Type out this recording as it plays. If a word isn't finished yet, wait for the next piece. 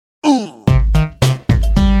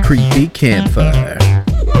Creepy Campfire.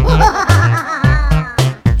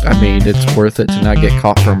 I mean, it's worth it to not get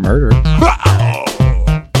caught for murder.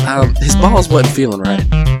 His balls wasn't feeling right.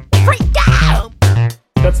 Freak out!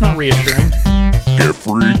 That's not reassuring. Get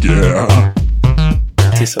freaked out.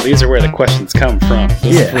 See, so these are where the questions come from.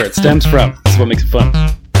 This is where it stems from. This is what makes it fun.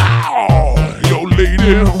 Ow, yo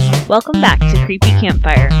ladies. Welcome back to Creepy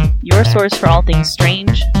Campfire, your source for all things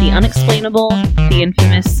strange, the unexplainable, the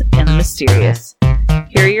infamous, and the mysterious.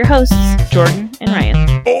 Here are your hosts, Jordan and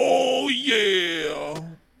Ryan. Oh yeah.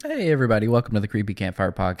 Hey everybody, welcome to the Creepy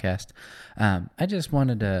Campfire podcast. I just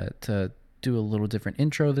wanted to do a little different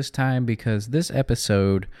intro this time because this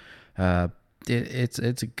episode, it's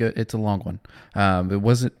a long one. It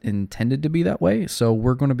wasn't intended to be that way, so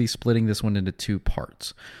we're going to be splitting this one into two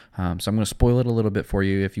parts. So I'm going to spoil it a little bit for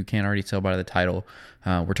you if you can't already tell by the title.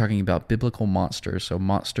 We're talking about biblical monsters, so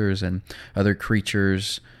monsters and other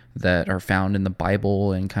creatures that are found in the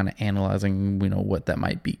Bible, and kind of analyzing, what that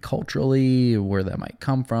might be culturally, where that might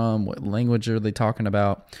come from, what language are they talking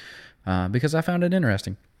about, because I found it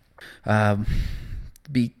interesting.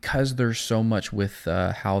 Because there's so much with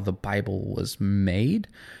how the Bible was made,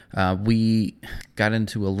 we got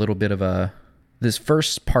into a little bit of this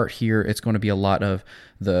first part here. It's going to be a lot of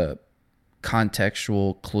the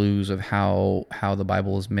contextual clues of how the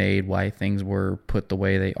Bible is made, why things were put the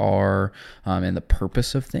way they are, and the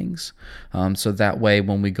purpose of things. So that way,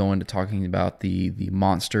 when we go into talking about the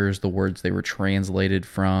monsters, the words they were translated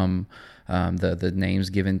from, the names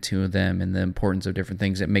given to them, and the importance of different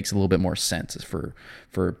things, it makes a little bit more sense for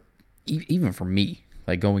even for me.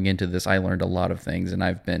 Like, going into this, I learned a lot of things, and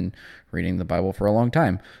I've been reading the Bible for a long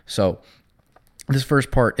time. So this first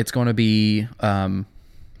part, it's going to be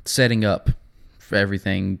setting up for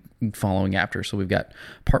everything following after. So we've got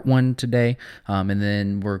part one today, and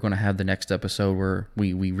then we're going to have the next episode where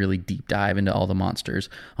we really deep dive into all the monsters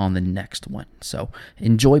on the next one. So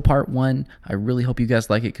enjoy part one. I really hope you guys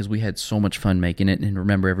like it because we had so much fun making it. And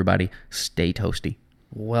remember, everybody, stay toasty.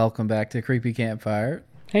 Welcome back to Creepy Campfire.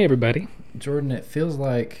 Hey, everybody. Jordan, it feels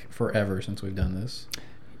like forever since we've done this.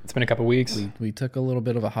 It's been a couple weeks. We took a little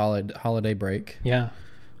bit of a holiday break. Yeah.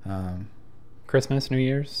 Christmas, New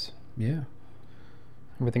Year's. Yeah.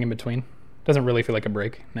 Everything in between. Doesn't really feel like a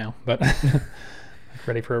break now, but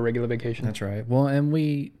ready for a regular vacation. That's right. Well,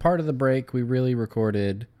 and part of the break, we really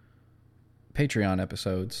recorded Patreon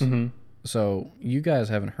episodes. Mm-hmm. So you guys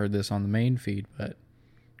haven't heard this on the main feed, but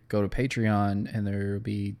go to Patreon and there will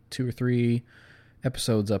be 2 or 3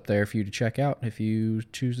 episodes up there for you to check out if you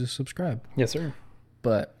choose to subscribe. Yes, sir.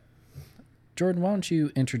 But Jordan, why don't you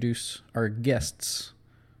introduce our guests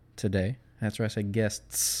today? That's right, I said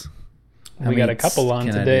guests. We got a couple on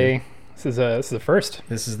today. This is a first.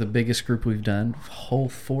 This is the biggest group we've done. Whole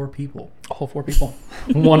 4 people. Whole 4 people.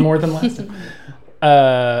 One more than last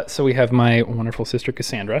time. So we have my wonderful sister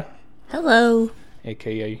Cassandra. Hello.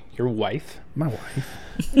 AKA your wife. My wife.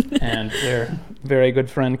 And their very good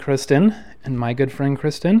friend Kristen. And my good friend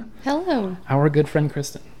Kristen. Hello. Our good friend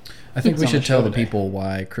Kristen. I think we should tell the today. people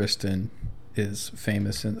why Kristen is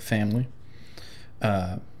famous in the family.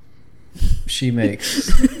 She makes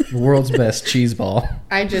the world's best cheese ball.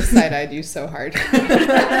 I just side-eyed you so hard.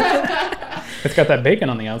 It's got that bacon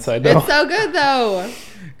on the outside, though. It's so good, though.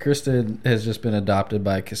 Kristen has just been adopted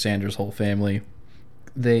by Cassandra's whole family.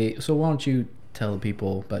 So why don't you tell the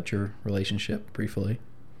people about your relationship briefly?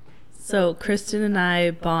 So Kristen and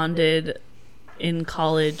I bonded in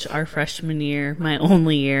college our freshman year, my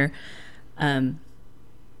only year. We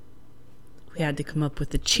had to come up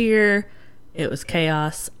with a cheer. It was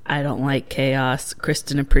chaos. I don't like chaos.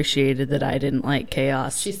 Kristen appreciated that I didn't like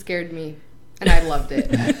chaos. She scared me, and I loved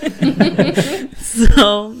it.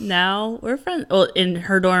 So now we're friends. Well, and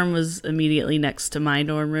her dorm was immediately next to my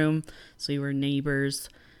dorm room, so we were neighbors.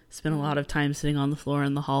 Spent a lot of time sitting on the floor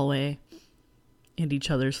in the hallway and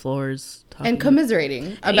each other's floors. And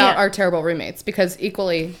commiserating about our terrible roommates, because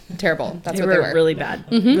equally terrible. That's what they were. Really bad.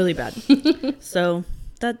 Mm-hmm. Really bad. So...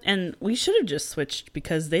 and we should have just switched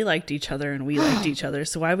because they liked each other and we liked each other.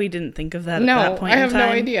 So why we didn't think of that at that point in time? I have no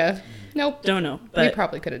idea. Nope. Don't know. But we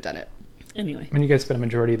probably could have done it. Anyway. I mean, you guys spent a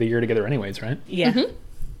majority of the year together anyways, right? Yeah. Mm-hmm.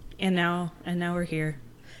 And now we're here.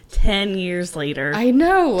 10 years later. I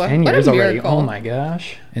know. 10 what years a already. miracle. Oh my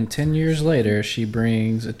gosh. And 10 years later, she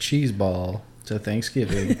brings a cheese ball to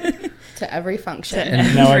Thanksgiving. To every function.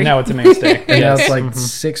 And now it's a mainstay. And now it's like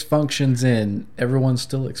 6 functions in. Everyone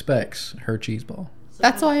still expects her cheese ball.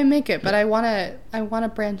 That's why I make it, but I wanna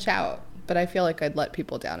branch out. But I feel like I'd let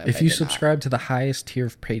people down if you subscribe to the highest tier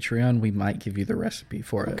of Patreon, we might give you the recipe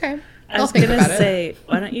for it. Okay. I was going to say,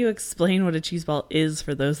 why don't you explain what a cheese ball is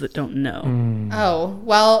for those that don't know? Oh,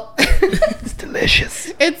 well.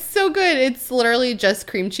 delicious. It's so good. It's literally just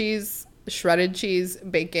cream cheese, shredded cheese,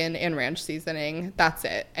 bacon, and ranch seasoning. That's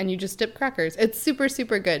it. And you just dip crackers. It's super,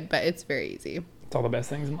 super good, but it's very easy. It's all the best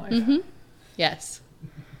things in life. Yes.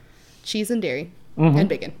 Cheese and dairy and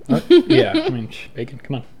bacon. Yeah, I mean, bacon,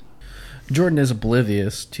 come on. Jordan is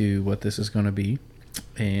oblivious to what this is going to be.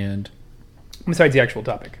 And Besides the actual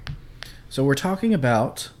topic. so we're talking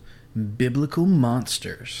about biblical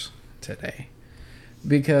monsters today.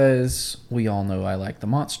 Because we all know I like the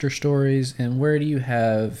monster stories. And where do you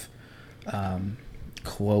have,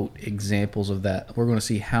 quote, examples of that? We're going to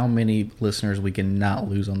see how many listeners we can not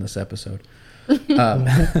lose on this episode.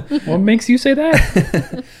 What makes you say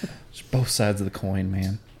that? It's both sides of the coin,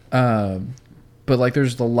 man. But like,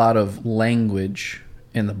 there's a lot of language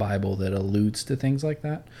in the Bible that alludes to things like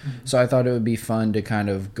that. So I thought it would be fun to kind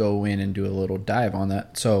of go in and do a little dive on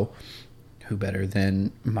that. So who better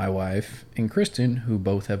than my wife and Kristen, who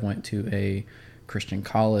both have went to a Christian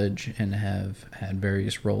college and have had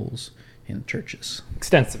various roles in churches.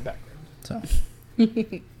 Extensive background. So,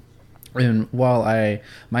 and while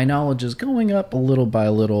my knowledge is going up a little by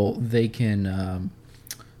little, they can,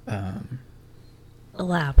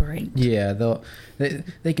 Elaborate. yeah,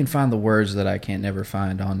 they can find the words that I can't never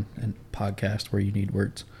find on a podcast where you need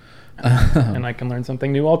words. And I can learn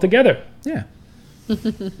something new altogether. Yeah.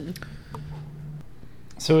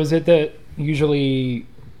 So is it that usually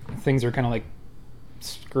things are kind of like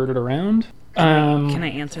skirted around? Can I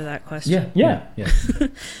answer that question? Yeah.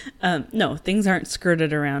 No, things aren't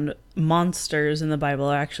skirted around. Monsters in the Bible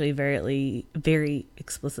are actually very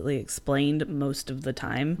explicitly explained most of the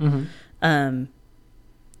time. And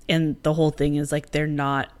the whole thing is like they're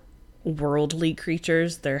not worldly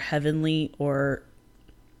creatures. They're heavenly or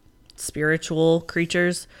spiritual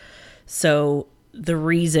creatures. So the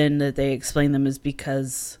reason that they explain them is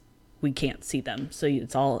because we can't see them. So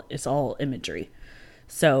it's all imagery.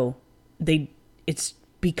 So it's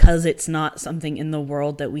because it's not something in the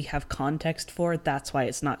world that we have context for. That's why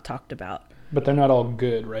it's not talked about. But they're not all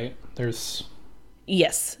good, right? There's...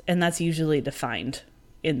 Yes, and that's usually defined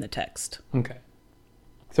in the text. Okay.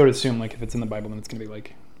 So I would assume, like, if it's in the Bible, then it's going to be,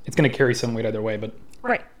 like... It's going to carry some weight either way, but...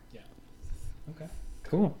 Right. Yeah. Okay.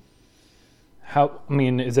 Cool.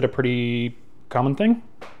 Is it a pretty common thing?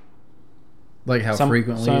 Like how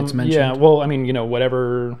frequently it's mentioned? Yeah, well, I mean,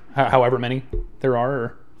 however many there are,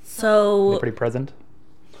 are So they pretty present?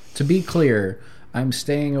 To be clear, I'm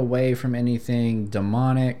staying away from anything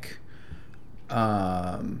demonic,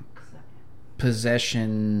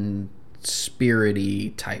 possession,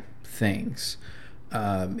 spirity type things.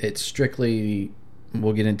 It's strictly,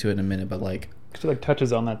 we'll get into it in a minute, but like It like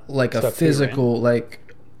touches on that, like a stuff physical, too, right?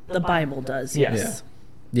 like the Bible does, Yes. yes.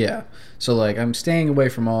 yeah. So like I'm staying away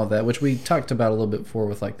from all of that, which we talked about a little bit before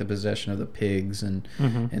with like the possession of the pigs and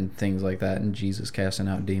and things like that, and Jesus casting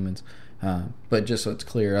out demons. But just so it's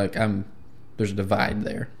clear, like there's a divide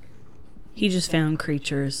there. He just found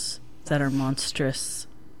creatures that are monstrous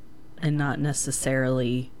and not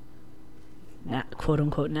necessarily quote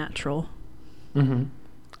unquote natural.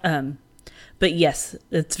 But yes,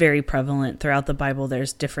 it's very prevalent throughout the Bible.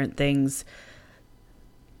 There's different things.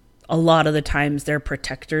 A lot of the times they're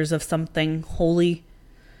protectors of something holy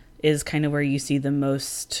is kind of where you see the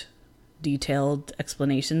most detailed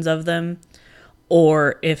explanations of them.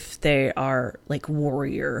 Or if they are like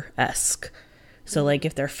warrior-esque. So like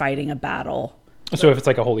if they're fighting a battle. So if it's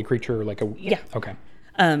like a holy creature, like a... Yeah. Okay.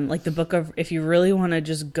 Like the book of, if you really want to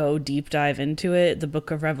just go deep dive into it, the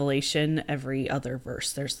book of Revelation, every other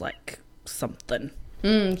verse, there's like something.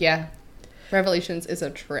 Yeah. Revelations is a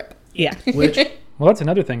trip. Yeah. Which Well, that's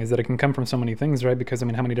another thing, is that it can come from so many things, right? Because, I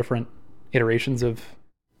mean, how many different iterations of...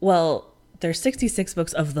 Well, there's 66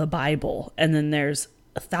 books of the Bible, and then there's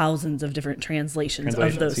thousands of different translations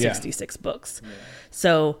of those yeah. 66 books.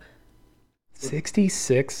 So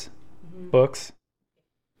 66 books?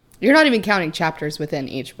 You're not even counting chapters within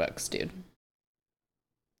each books, dude.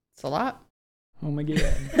 It's a lot. Oh my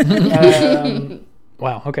god.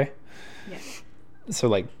 Wow, okay. Yeah. So,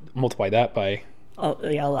 like, multiply that by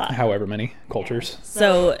a lot. however many cultures.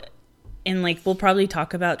 So, and like we'll probably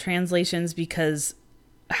talk about translations because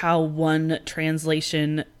how one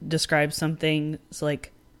translation describes something. So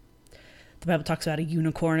like the Bible talks about a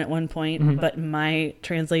unicorn at one point, but my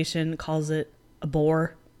translation calls it a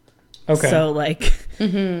boar. Okay. So like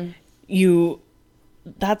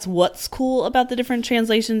that's what's cool about the different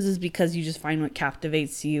translations, is because you just find what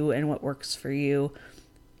captivates you and what works for you.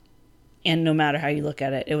 And no matter how you look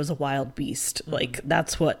at it, it was a wild beast. Like,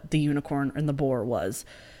 that's what the unicorn and the boar was.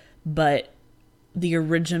 But the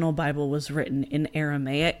original Bible was written in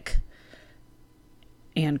Aramaic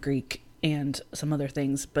and Greek and some other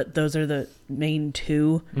things, but those are the main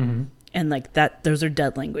two. Mm-hmm. And like that, those are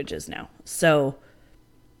dead languages now. So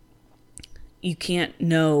you can't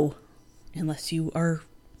know unless you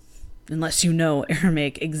know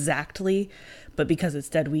Aramaic exactly, but because it's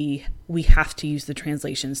dead, we have to use the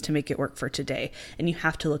translations to make it work for today. And you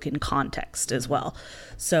have to look in context as well.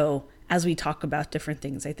 So as we talk about different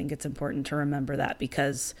things, I think it's important to remember that,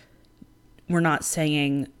 because we're not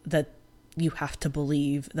saying that you have to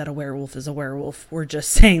believe that a werewolf is a werewolf. We're just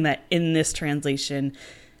saying that in this translation,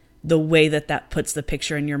 the way that puts the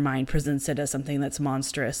picture in your mind presents it as something that's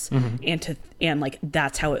monstrous, and like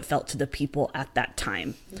that's how it felt to the people at that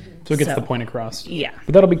time. So it gets the point across. Yeah.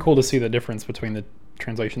 But that'll be cool to see the difference between the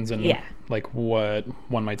translations and Yeah. like what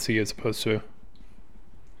one might see as opposed to.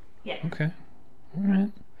 Yeah. Okay. All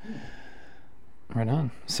right. Right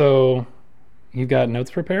on. So you've got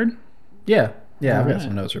notes prepared? Yeah, I've got Alright.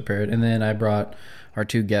 some notes prepared, and then I brought our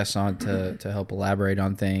two guests on to help elaborate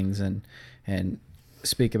on things and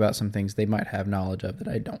speak about some things they might have knowledge of that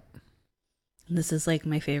I don't. This is like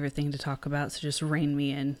my favorite thing to talk about, so just rein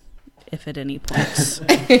me in if at any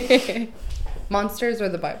point. Monsters or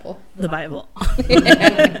the Bible? The Bible.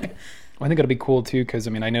 I think it'll be cool too, because I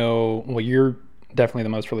mean, I know, well, you're definitely the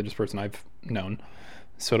most religious person I've known.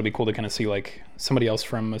 So it'll be cool to kind of see like somebody else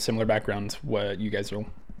from a similar background, what you guys will,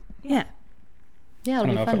 Yeah. Yeah, I it'll don't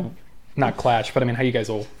be know if fun. it'll not clash, but I mean, how you guys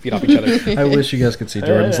will feed off each other. I wish you guys could see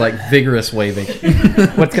Jordan's like vigorous waving.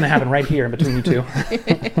 What's going to happen right here in between you two?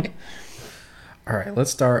 All right,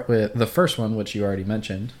 let's start with the first one, which you already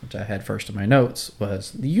mentioned, which I had first in my notes,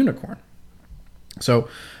 was the unicorn. So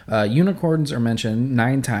unicorns are mentioned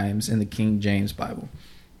 9 times in the King James Bible.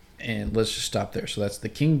 And let's just stop there. So that's the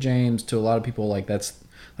King James. To a lot of people, that's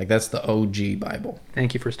the OG Bible.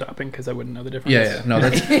 Thank you for stopping, because I wouldn't know the difference. Yeah, no,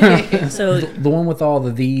 that's So the one with all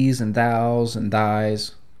the these and thous and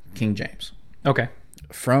thys, King James. Okay.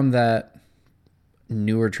 From that,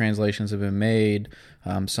 newer translations have been made.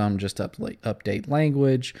 Some just update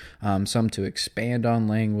language, some to expand on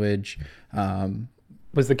language.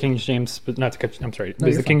 Was the King James, not to cut, I'm sorry, No,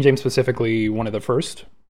 was you're the King James specifically one of the first?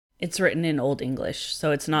 it's written in Old English,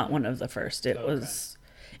 so it's not one of the first.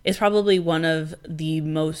 It's probably one of the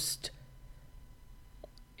most,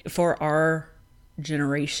 for our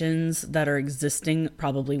generations that are existing,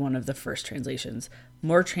 probably one of the first translations.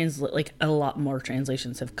 A lot more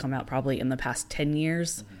translations have come out probably in the past 10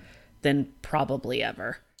 years than probably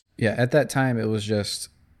ever. Yeah, at that time, it was just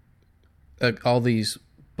all these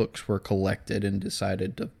books were collected and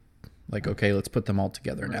decided to, like, okay, let's put them all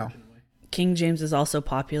together now. King James is also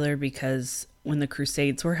popular because when the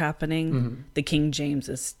Crusades were happening, the King James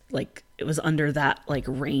is like, it was under that like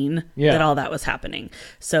reign that all that was happening.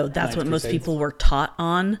 So that's what most people were taught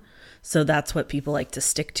on. So that's what people like to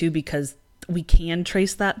stick to, because we can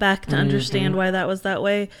trace that back to understand why that was that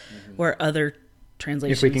way, where other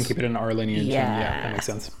translations. If we can keep it in our lineage. Yeah. Yeah, that makes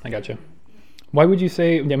sense. I gotcha. Why would you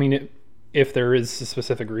say, I mean, if there is a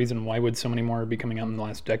specific reason, why would so many more be coming out in the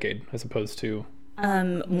last decade as opposed to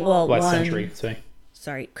last century, say?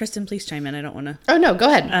 Sorry, Kristen, please chime in. I don't want to. Oh, no, go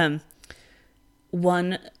ahead.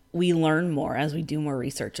 One, we learn more as we do more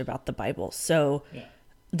research about the Bible. So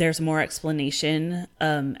there's more explanation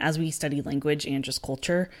as we study language and just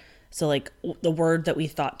culture. So like the word that we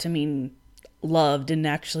thought to mean love didn't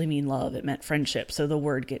actually mean love. It meant friendship. So the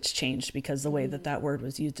word gets changed because the way that word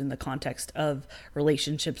was used in the context of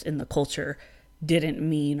relationships in the culture didn't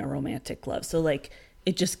mean a romantic love. So like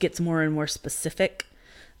it just gets more and more specific.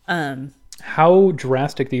 How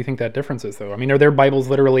drastic do you think that difference is, though? I mean, are there Bibles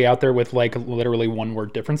literally out there with like literally one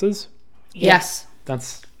word differences? Yes.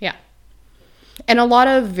 That's Yeah. And a lot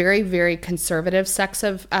of very, very conservative sects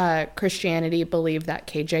of Christianity believe that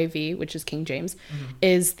KJV, which is King James,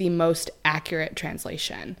 is the most accurate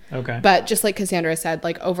translation. okay. But just like Cassandra said,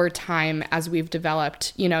 like over time, as we've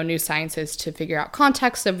developed, new sciences to figure out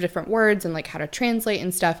context of different words and like how to translate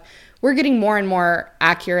and stuff, we're getting more and more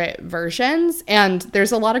accurate versions. And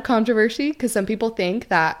there's a lot of controversy because some people think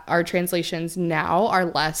that our translations now are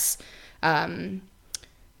less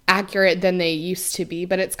accurate than they used to be.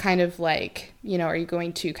 But it's kind of like, are you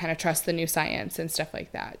going to kind of trust the new science and stuff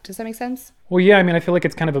like that? Does that make sense? Well, yeah, I mean, I feel like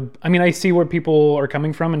it's kind of I see where people are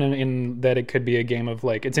coming from, and in that it could be a game of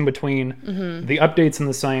like, it's in between the updates in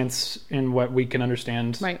the science and what we can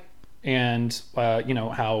understand. Right. And,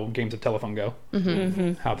 how games of telephone go,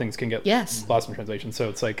 how things can get lost in translation. So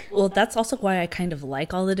it's like, Well, that's also why I kind of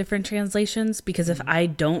like all the different translations, because if I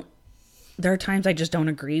don't there are times I just don't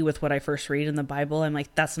agree with what I first read in the Bible. I'm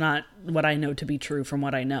like, that's not what I know to be true from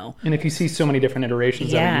what I know. And if you see so many different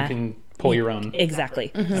iterations Yeah. of it, you can pull your own.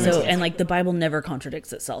 Exactly. So, and like the Bible never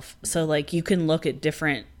contradicts itself. So like you can look at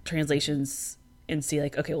different translations and see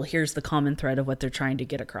like, okay, well, here's the common thread of what they're trying to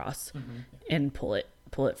get across, and pull it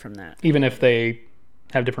from that. Even if they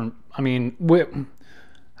have different, I mean,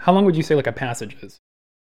 how long would you say like a passage is?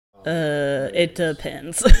 It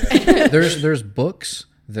depends. There's books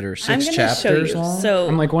that are 6 chapters long. So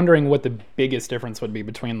I'm like wondering what the biggest difference would be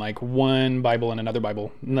between like one Bible and another Bible.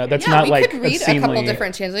 No, that's Yeah, not we like could read a obscenely- couple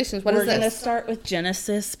different translations. What we're is gonna this? start with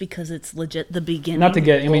Genesis because it's legit the beginning. Not to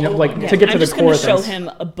get, I mean, like Yeah, to get to I'm the just core gonna of show things. him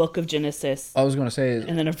a book of Genesis I was going to say,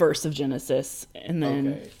 and then a verse of Genesis, and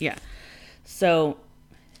then yeah. So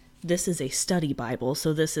this is a study Bible,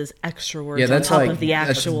 so this is extra words yeah, on that's top like of the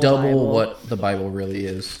that's actual double Bible. what the Bible really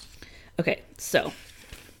is. Okay, so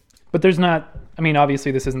But there's not, I mean,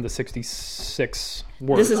 obviously this isn't the 66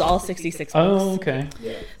 words. this is all 66 books. Oh, okay.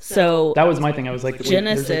 So That was my thing. I was like, wait,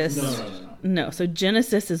 there's, like- Genesis. No, so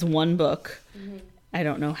Genesis is one book. I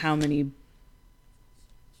don't know how many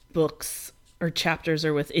books or chapters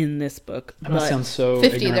are within this book. That must but- sound so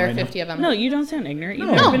 50. ignorant There are right now. 50 of them. No, you don't sound ignorant. You've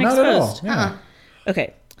No, never been not at all. exposed. Yeah.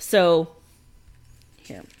 Okay, so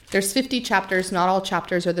here. There's 50 chapters. Not all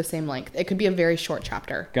chapters are the same length. It could be a very short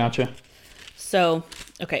chapter. Gotcha. So,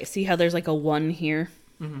 okay, see how there's like a 1 here?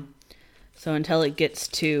 So until it gets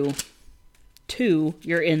to 2,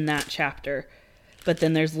 you're in that chapter. But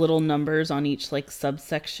then there's little numbers on each like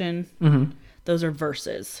subsection. Those are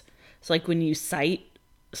verses. So like when you cite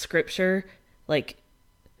scripture, like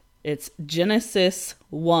it's Genesis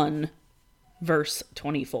 1 verse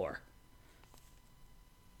 24.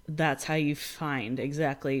 That's how you find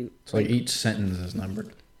exactly, So like each sentence is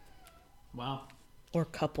numbered. Wow. or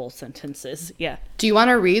couple sentences. Yeah. Do you want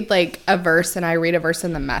to read like a verse and I read a verse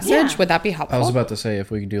in the message? Yeah. Would that be helpful? I was about to say if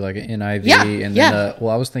we could do like an NIV Yeah, and yeah. then well,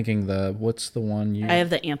 I was thinking what's the one you I have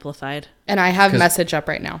the amplified. and I have 'Cause- message up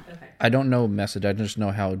right now. I don't know message. I just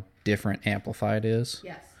know how different amplified is.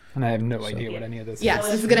 Yes. And I have no idea what any of this Yes,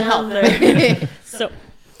 is. this is gonna help. So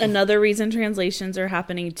another reason translations are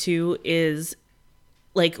happening too is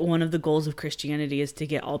like one of the goals of Christianity is to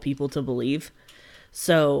get all people to believe.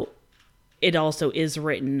 So it also is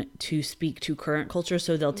written to speak to current culture.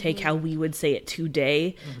 So they'll take how we would say it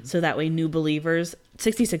today. So that way new believers,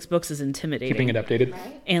 66 books is intimidating. Keeping it updated.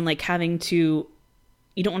 And like having to,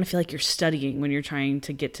 you don't want to feel like you're studying when you're trying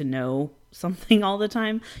to get to know something all the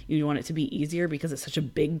time. You want it to be easier because it's such a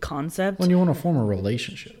big concept. When you want to form a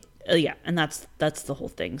relationship. Yeah. And that's the whole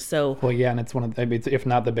thing. So Well, yeah, and it's one of, I mean, it's, if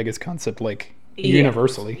not the biggest concept, like Yeah.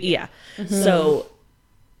 universally. yeah. So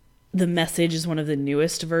the Message is one of the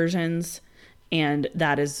newest versions, and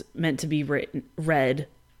that is meant to be read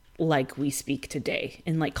like we speak today,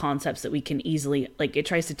 in like concepts that we can easily, like it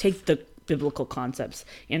tries to take the biblical concepts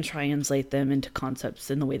and translate them into concepts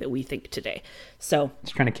in the way that we think today. So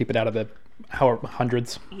Just trying to keep it out of the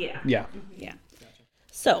hundreds. yeah. Yeah. Yeah.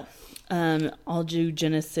 So, I'll do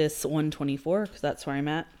Genesis 1:24 because that's where I'm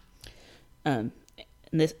at. And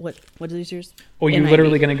this what is yours? Oh, you're NIV.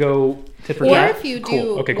 literally going to go tit for Or tat? if you do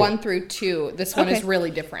Cool. Okay, cool. 1 through 2, this one is Okay.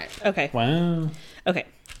 really different. Okay. Wow. Okay.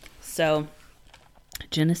 So,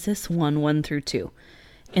 Genesis 1 through 2.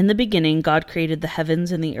 In the beginning, God created the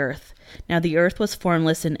heavens and the earth. Now the earth was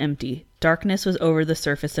formless and empty. Darkness was over the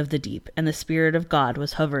surface of the deep, and the Spirit of God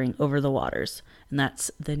was hovering over the waters. And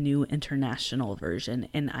that's the New International Version,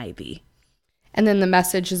 NIV. And then the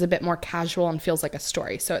message is a bit more casual and feels like a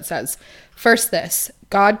story. So it says, first this,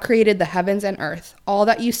 God created the heavens and earth, all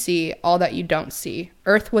that you see, all that you don't see.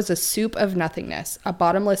 Earth was a soup of nothingness, a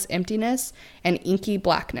bottomless emptiness, and inky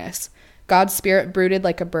blackness. God's spirit brooded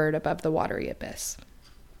like a bird above the watery abyss.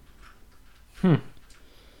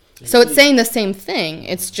 So it's saying the same thing.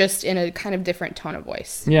 It's just in a kind of different tone of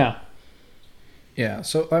voice. Yeah. Yeah.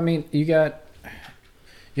 So I mean, you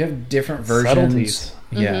have different versions. Subtleties.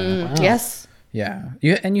 Yeah. Wow. Yes. Yeah.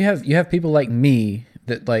 You have people like me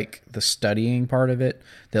that like the studying part of it,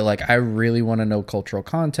 that like I really want to know cultural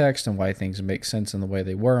context and why things make sense in the way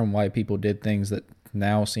they were and why people did things that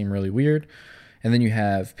now seem really weird. And then you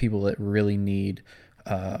have people that really need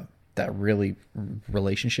that really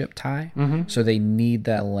relationship tie. So they need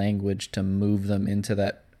that language to move them into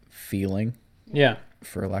that feeling, Yeah.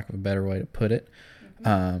 for lack of a better way to put it.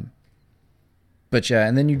 But yeah,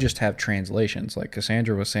 and then you just have translations. Like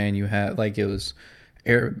Cassandra was saying, you have like it was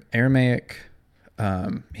Aramaic,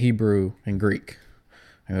 Hebrew, and Greek.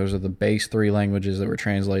 And those are the base 3 languages that were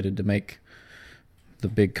translated to make the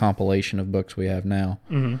big compilation of books we have now.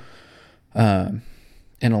 In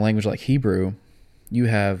a language like Hebrew, you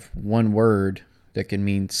have one word that can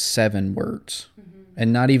mean 7 words.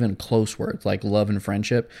 And not even close words like love and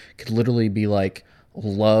friendship could literally be like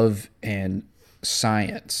love and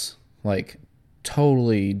science, like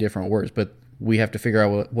totally different words. But we have to figure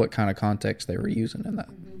out what kind of context they were using in that.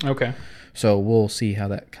 Okay. So we'll see how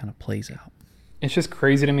that kind of plays out. It's just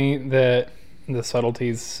crazy to me that the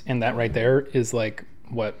subtleties in that right there is like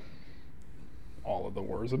what all of the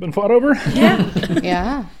wars have been fought over.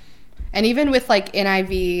 Yeah. And even with like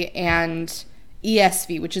NIV and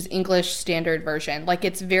ESV, which is English Standard Version, like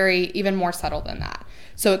it's even more subtle than that.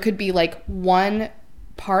 So it could be like one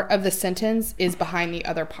part of the sentence is behind the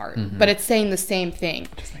other part, but it's saying the same thing.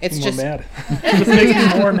 It's More just mad. It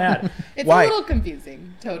makes me more mad. it's Why? a little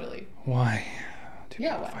confusing, totally. Why? Do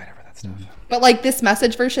Yeah, people why? fight over that stuff? But like this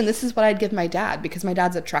Message version, this is what I'd give my dad because my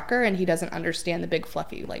dad's a trucker and he doesn't understand the big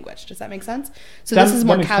fluffy language. Does that make sense? So this is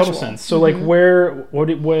more makes casual. total sense. So like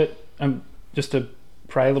what just to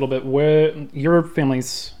pry a little bit, where your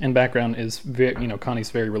family's and background is very,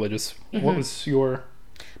 Connie's very religious. What was your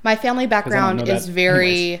My family background know is that very,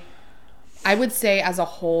 anyways. I would say as a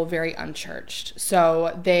whole, very unchurched.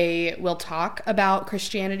 So they will talk about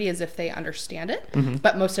Christianity as if they understand it,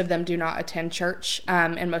 but most of them do not attend church,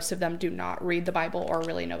 and most of them do not read the Bible or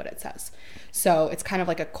really know what it says. So it's kind of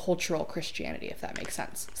like a cultural Christianity, if that makes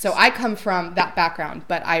sense. So I come from that background,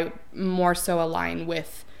 but I more so align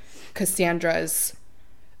with Cassandra's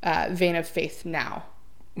vein of faith now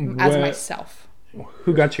as myself.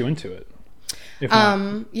 who got you into it? If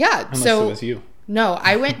not, Yeah, unless so it was you. No,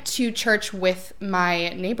 I went to church with my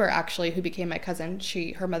neighbor, actually, who became my cousin.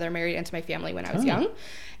 Her mother married into my family when I was young.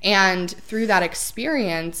 And through that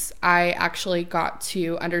experience, I actually got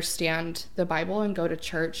to understand the Bible and go to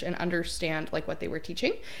church and understand like what they were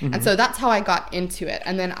teaching. And so that's how I got into it.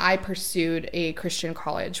 And then I pursued a Christian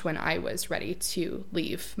college when I was ready to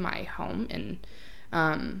leave my home.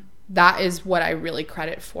 And that is what I really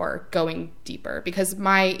credit for going deeper, because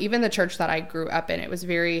even the church that I grew up in, it was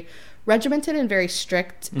very regimented and very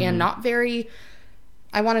strict and not very,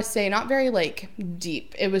 I want to say, not very like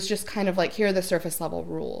deep. It was just kind of like, here are the surface level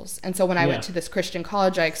rules. And so when I went to this Christian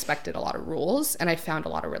college, I expected a lot of rules and I found a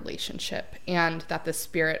lot of relationship, and that the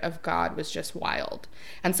Spirit of God was just wild.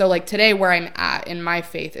 And so like today where I'm at in my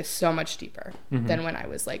faith is so much deeper than when I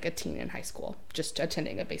was like a teen in high school, just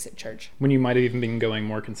attending a basic church. When you might have even been going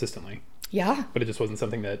more consistently, Yeah. but it just wasn't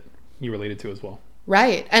something that you related to as well.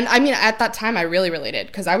 Right. And I mean, at that time, I really related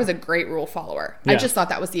because I was a great rule follower. I Yeah. just thought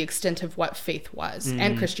that was the extent of what faith was,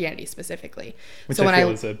 and Christianity specifically. Which so I when feel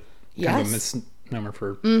is a kind of a Yes. misnomer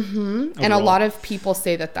for and a overall, lot of people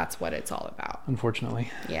say that that's what it's all about.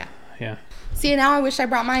 unfortunately. Yeah. Yeah. See, now I wish I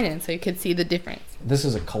brought mine in so you could see the difference. This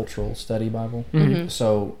is a cultural study Bible.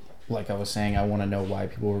 So, like I was saying, I want to know why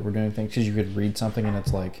people were doing things, because you could read something and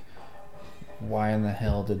it's like, why in the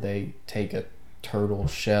hell did they take a turtle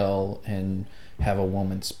shell and have a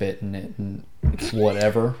woman spit in it and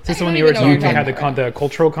whatever? Is this the one don't you were even know what you you're had talking the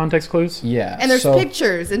cultural context clues? Yeah. And there's so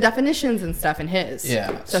pictures and definitions and stuff in his.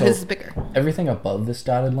 Yeah, So so- his is bigger. everything above this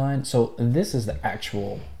dotted line. So this is the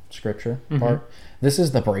actual scripture part. This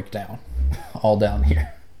is the breakdown, all down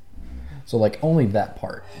here. So like only that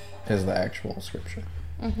part is the actual scripture.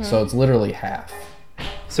 So it's literally half.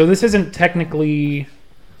 So this isn't technically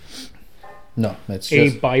No, it's a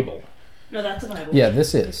just Bible. No, that's a Bible. yeah.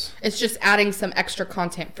 This is It's just adding some extra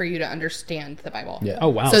content for you to understand the Bible. yeah. Oh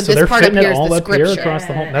wow! So So, this they're part fitting up it here is all the up here scripture. across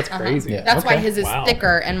the whole. That's crazy. Yeah. That's why Okay. his is Wow.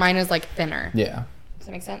 thicker and mine is like thinner. Yeah. Does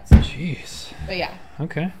that make sense? Jeez. But yeah.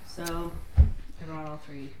 Okay. So I brought all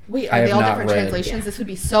three. Wait, I are they have all not different read- translations? This would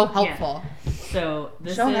be so helpful. So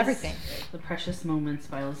this Show 'em is everything. the Precious Moments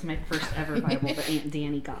Bible. This is my first ever Bible that Aunt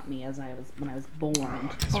Danny got me when I was born.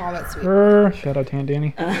 Oh, that's sweet. Shout out to Aunt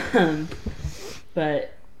Danny.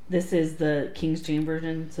 But this is the King James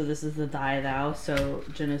version, so this is the thy thou. So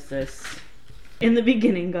Genesis. In the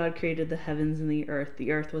beginning, God created the heavens and the earth.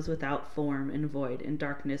 The earth was without form and void, and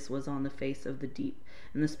darkness was on the face of the deep.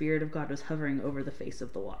 And the Spirit of God was hovering over the face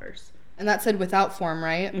of the waters. And that said without form,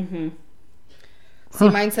 right? Mm-hmm. See,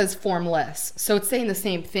 mine says formless. So it's saying the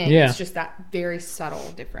same thing. Yeah. It's just that very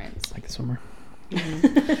subtle difference. Like the swimmer.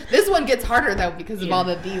 This one gets harder, though, because of all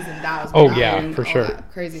the these and thous. Oh, and yeah, and for all sure.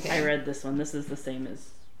 that crazy thing. I read this one. This is the same as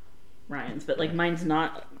Ryan's, but like mine's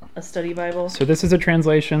not a study Bible. So this is a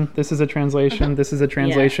translation. This is a translation. This is a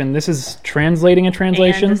translation. This is translating a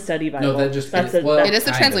translation. And a study Bible. No, that just that's well, It is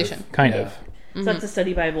a kind translation. Kind Yeah. of. So that's a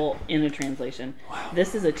study Bible in a translation.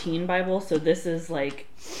 This is a teen Bible, so this is like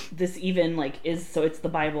this even like is so it's the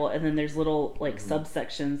Bible, and then there's little like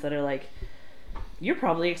subsections that are like, you're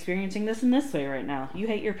probably experiencing this in this way right now. You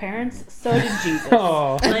hate your parents, so did Jesus.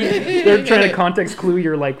 Oh, Like, they're trying to context clue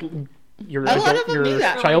your like your A lot of them do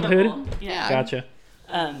that. childhood. Yeah. Gotcha.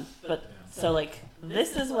 But so like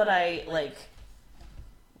this is what I like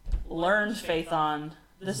learned faith on.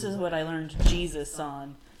 This is what I learned Jesus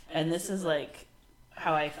on, and this is like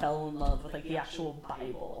how I fell in love with like the actual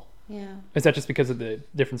Bible. Yeah. Is that just because of the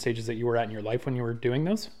different stages that you were at in your life when you were doing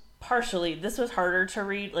those? Partially, this was harder to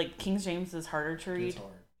read. Like King James is harder to read.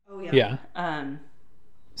 Yeah. Um,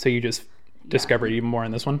 So you just discovered even more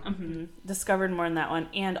in this one? discovered more in that one,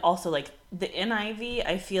 and also like the NIV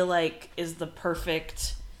I feel like is the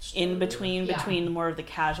perfect in between more of the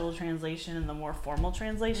casual translation and the more formal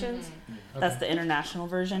translations. That's the international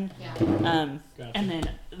version. And then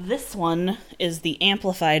this one is the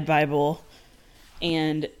Amplified Bible,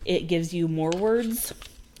 and it gives you more words.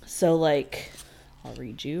 So like I'll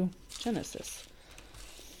read you Genesis.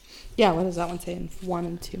 Yeah, what does that one say in 1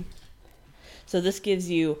 and 2? So this gives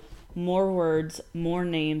you more words, more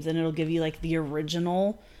names, and it'll give you like the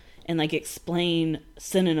original and like explain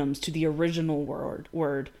synonyms to the original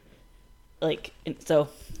word. Like, so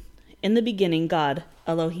in the beginning, God,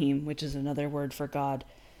 Elohim, which is another word for God.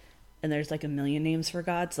 And there's like a million names for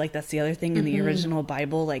God. So like that's the other thing in the original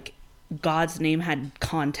Bible, like God's name had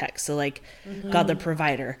context. So like God the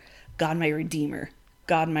provider, God my redeemer,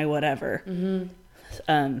 God my whatever.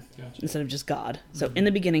 Instead of just God. So in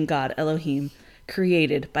the beginning, God, Elohim,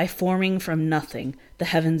 created by forming from nothing the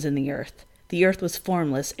heavens and the earth. The earth was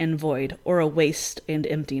formless and void, or a waste and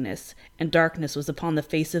emptiness, and darkness was upon the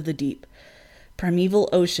face of the deep. Primeval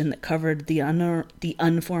ocean that covered the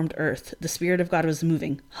unformed earth. The Spirit of God was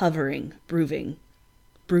moving, hovering, brooding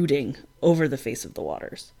over the face of the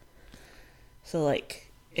waters. So like...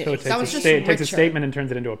 So it Sounds takes, just it takes a richer. statement and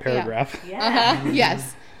turns it into a paragraph.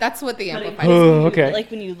 Yes, that's what the Amplified is. Oh, okay.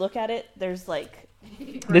 Like when you look at it, there's like...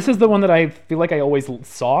 This is the one that I feel like I always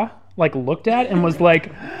saw, like looked at, and was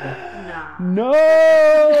like, no.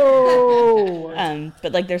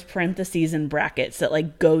 But like there's parentheses and brackets that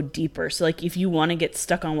like go deeper. So like if you want to get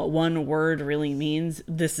stuck on what one word really means,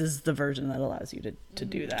 this is the version that allows you to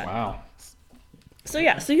do that. Wow. So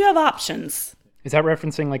yeah, so you have options. Is that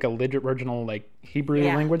referencing like a legit original like Hebrew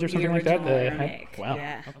Yeah, language or the something like that? original Aramaic, Wow.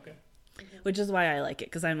 yeah. Which is why I like it,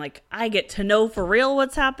 because I'm like, I get to know for real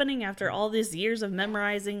what's happening after all these years of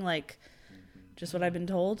memorizing like just what I've been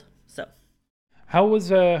told. So How was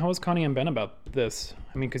Connie and Ben about this?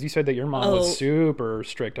 I mean, because you said that your mom was super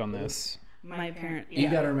strict on this. my parent, You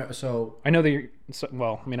got to remember. So I know that you're,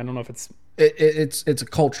 well, I mean, I don't know if it's it's a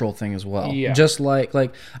cultural thing as well. Yeah. Just like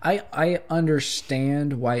I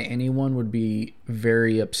understand why anyone would be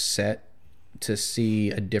very upset to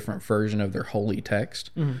see a different version of their holy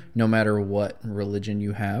text, no matter what religion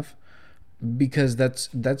you have, because that's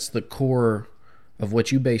the core of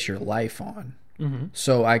what you base your life on.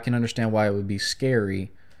 So I can understand why it would be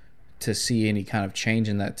scary to see any kind of change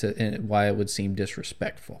in that, and why it would seem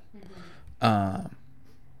disrespectful.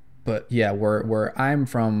 But yeah, where I'm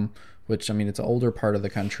from, which I mean, it's an older part of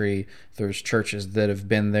the country, there's churches that have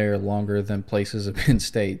been there longer than places have been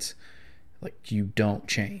states. Like, you don't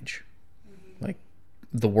change. Like,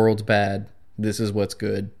 the world's bad. This is what's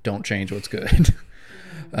good. Don't change what's good.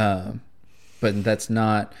 But that's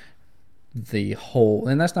not the whole,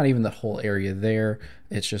 and that's not even the whole area there.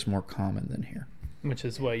 It's just more common than here. which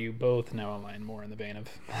is why you both now align more in the vein of.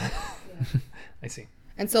 I see.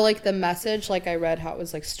 And so, like, the message, like I read how it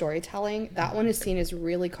was like storytelling, that one is seen as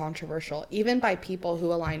really controversial, even by people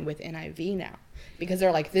who align with NIV now, because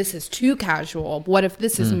they're like, this is too casual. What if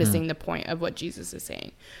this is missing the point of what Jesus is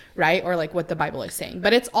saying, right? Or like what the Bible is saying.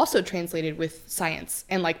 But it's also translated with science,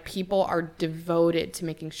 and like people are devoted to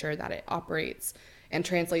making sure that it operates and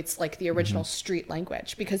translates like the original street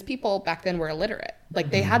language, because people back then were illiterate. Like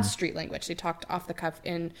they had street language. They talked off the cuff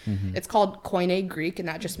in, it's called Koine Greek, and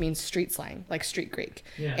that just means street slang, like street Greek.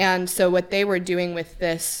 Yeah. And so what they were doing with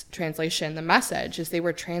this translation, the message, is they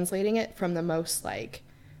were translating it from the most like,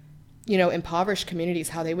 you know, impoverished communities,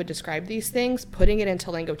 how they would describe these things, putting it into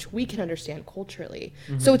language we can understand culturally.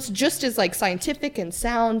 So it's just as like scientific and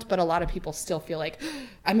sound, but a lot of people still feel like,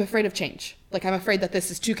 I'm afraid of change. Like, I'm afraid that this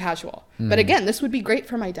is too casual. But again, this would be great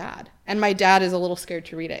for my dad. And my dad is a little scared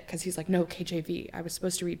to read it because he's like, no, KJV. I was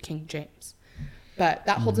supposed to read King James. But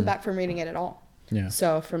that holds him back from reading it at all. Yeah.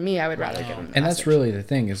 So for me, I would rather give him the And message. that's really the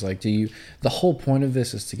thing, is like, the whole point of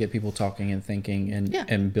this is to get people talking and thinking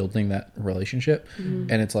and building that relationship.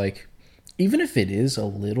 And it's like, even if it is a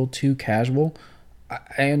little too casual,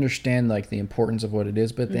 I understand like the importance of what it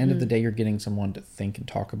is, but at the end of the day, you're getting someone to think and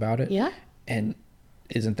talk about it. Yeah. And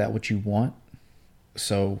isn't that what you want?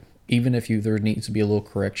 So even if there needs to be a little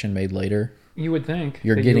correction made later, You would think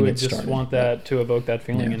You're that getting you would it just started. want that to evoke that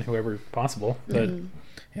feeling Yeah. in whoever possible, but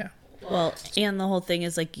yeah. Well, and the whole thing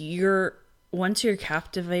is like once you're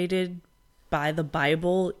captivated by the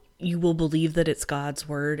Bible, you will believe that it's God's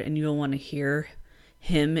word and you'll want to hear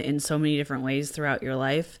him in so many different ways throughout your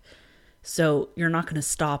life. So you're not going to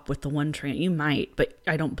stop with the one you might, but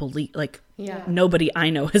I don't believe nobody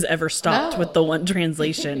I know has ever stopped with the one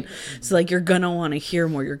translation. So like you're going to want to hear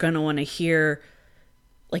more. You're going to want to hear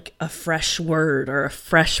like a fresh word or a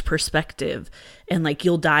fresh perspective, and like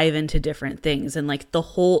you'll dive into different things, and like the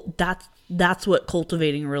whole that's what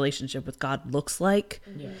cultivating a relationship with God looks like.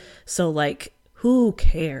 Yeah. So like who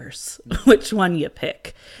cares which one you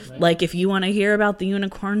pick? Right. Like if you want to hear about the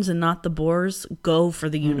unicorns and not the boars, go for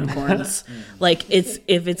the unicorns. Like if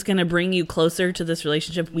it's going to bring you closer to this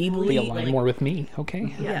relationship, we believe. Be aligned more with me,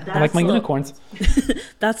 okay? Yeah, I like my unicorns.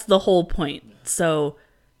 That's the whole point. So,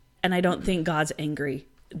 and I don't think God's angry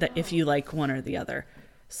that if you like one or the other.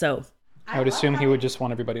 So I would assume he would just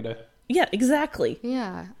want everybody to. Yeah, exactly.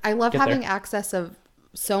 Yeah. I love having access of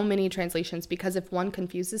so many translations, because if one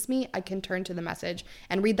confuses me, I can turn to the Message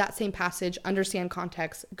and read that same passage, understand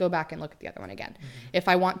context, go back and look at the other one again. If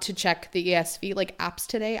I want to check the ESV, like apps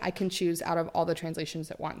today, I can choose out of all the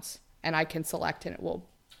translations at once, and I can select and it will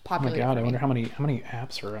populate. Oh my God, I wonder how many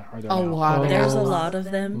apps are there a now? lot. There's a lot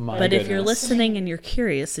of them. My but goodness. If you're listening and you're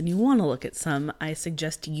curious and you want to look at some, I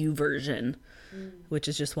suggest YouVersion, which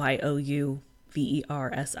is just YouVersion,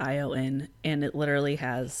 and it literally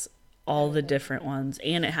has all the different ones,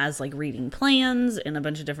 and it has like reading plans and a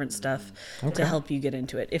bunch of different stuff to help you get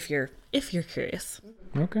into it if you're curious.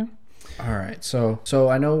 Okay. All right. So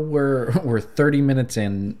I know we're 30 minutes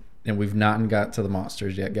in and we've not got to the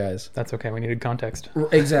monsters yet, guys. That's okay. We needed context.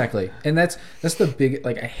 Exactly. And that's the big,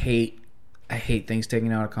 like, I hate things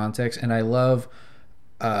taken out of context, and I love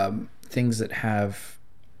things that have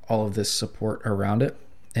all of this support around it.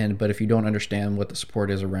 But if you don't understand what the support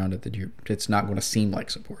is around it, then it's not going to seem like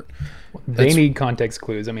support. They need context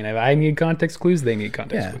clues. I mean, if I need context clues, they need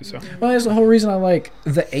context clues. So. Well, that's the whole reason I like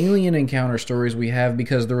the alien encounter stories we have,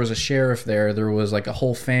 because there was a sheriff there was like a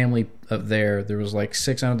whole family up there was like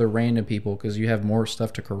 6 other random people, because you have more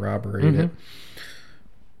stuff to corroborate it.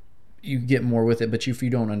 You get more with it, but if you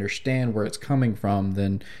don't understand where it's coming from,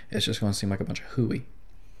 then it's just going to seem like a bunch of hooey.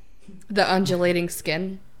 The undulating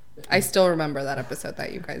skin. I still remember that episode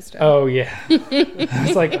that you guys did. Oh yeah,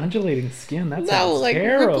 it's like undulating skin. That sounds like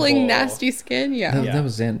terrible. rippling, nasty skin. Yeah, That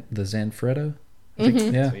was the Zanfredo.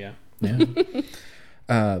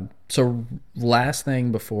 Yeah. So last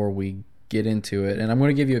thing before we get into it, and I'm going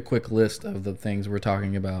to give you a quick list of the things we're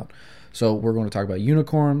talking about. So we're going to talk about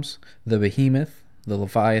unicorns, the behemoth, the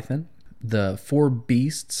leviathan, the 4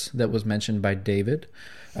 beasts that was mentioned by David,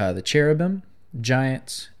 the cherubim,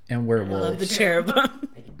 giants, and werewolves. I love the cherubim.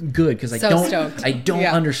 Good, because I don't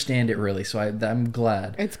Yeah. understand it really, so I'm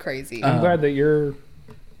glad. It's crazy. I'm glad that you're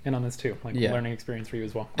in on this too. Like a learning experience for you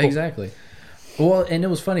as well. Cool. Exactly. Well, and it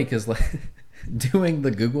was funny because like doing the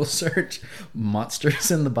Google search monsters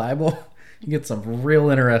in the Bible, you get some real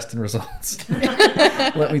interesting results.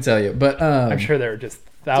 Let me tell you. But I'm sure there are just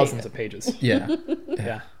thousands of pages. Yeah.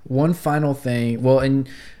 Yeah. One final thing. Well, and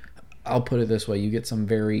I'll put it this way: you get some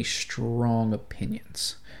very strong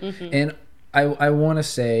opinions, and I want to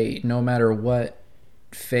say, no matter what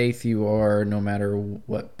faith you are, no matter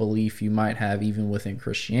what belief you might have, even within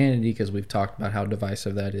Christianity, because we've talked about how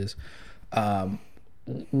divisive that is,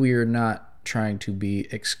 we're not trying to be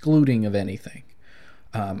excluding of anything.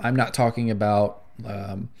 I'm not talking about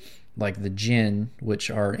like the jinn,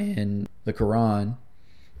 which are in the Quran,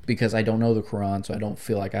 because I don't know the Quran, so I don't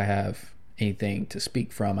feel like I have anything to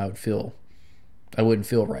speak from. I wouldn't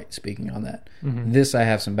feel right speaking on that. This I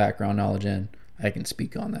have some background knowledge in. I can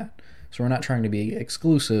speak on that. So we're not trying to be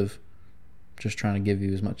exclusive, just trying to give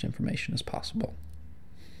you as much information as possible.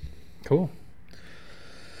 Cool.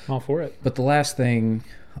 I'm all for it. But the last thing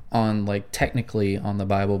on, like, technically on the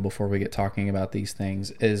Bible before we get talking about these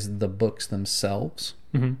things is the books themselves.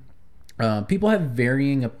 People have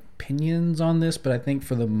varying opinions on this, but I think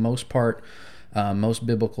for the most part, most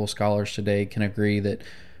biblical scholars today can agree that,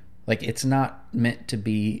 like, it's not meant to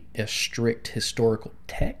be a strict historical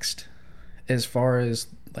text as far as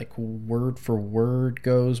like word for word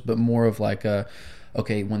goes, but more of like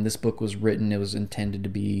okay, when this book was written, it was intended to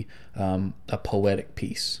be a poetic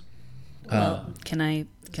piece. Well, can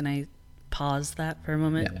I pause that for a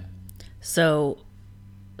moment? Yeah. So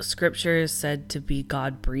scripture is said to be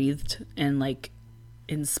God breathed and like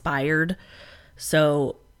inspired.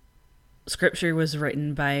 So scripture was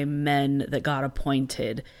written by men that God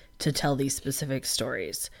appointed to tell these specific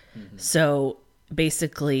stories. So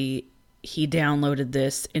basically he downloaded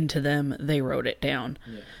this into them, they wrote it down.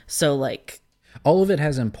 So like all of it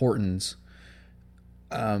has importance.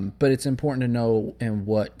 But it's important to know in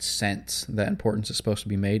what sense that importance is supposed to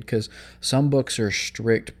be made, because some books are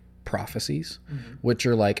strict prophecies, which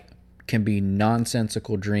are like can be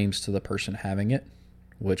nonsensical dreams to the person having it,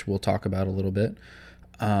 which we'll talk about a little bit.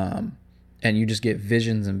 And you just get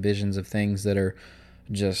visions and visions of things that are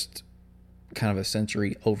just kind of a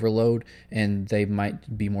sensory overload, and they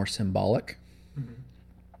might be more symbolic.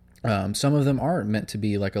 Some of them are meant to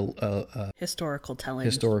be like a Historical telling.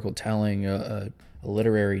 a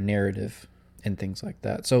literary narrative and things like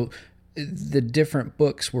that. So the different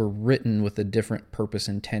books were written with a different purpose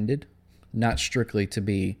intended, not strictly to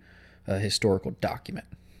be a historical document.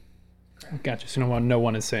 Gotcha. So no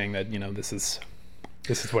one is saying that, this is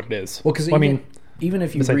what it is. Well, because even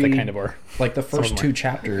if you besides read the kind of are like the first two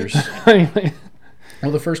chapters, the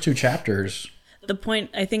The point,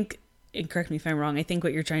 I think, and correct me if I'm wrong, I think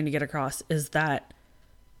what you're trying to get across is that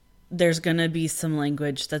there's going to be some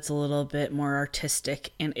language that's a little bit more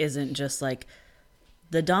artistic and isn't just like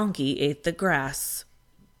the donkey ate the grass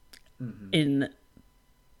in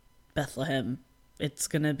Bethlehem. It's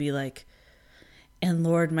going to be like, and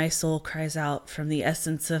Lord, my soul cries out from the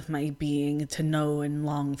essence of my being to know and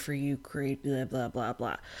long for you, great blah, blah, blah,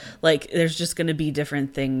 blah. Like, there's just going to be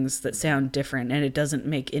different things that sound different, and it doesn't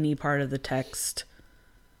make any part of the text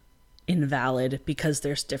invalid because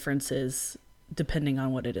there's differences depending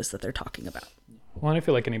on what it is that they're talking about. Well, and I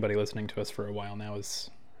feel like anybody listening to us for a while now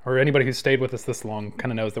or anybody who's stayed with us this long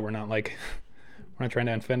kind of knows that we're not trying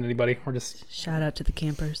to offend anybody. We're just... Shout out to the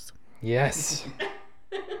campers. Yes.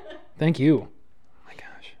 Thank you. My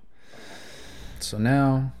gosh. So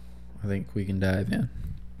now I think we can dive in.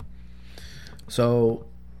 So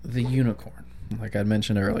the unicorn, like I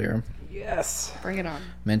mentioned earlier, Yes. Bring it on.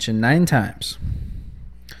 mentioned 9 times.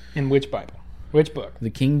 In which Bible? Which book? The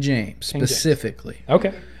King James, King James. specifically.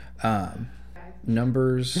 Okay.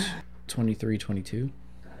 Numbers 23:22.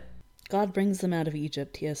 God brings them out of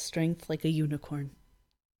Egypt. He has strength like a unicorn.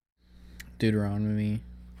 Deuteronomy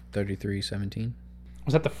 33:17.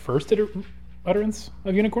 Was that the first utterance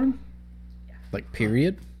of unicorn? Like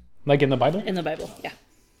period. Like in the Bible? In the Bible, yeah.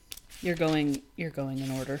 You're going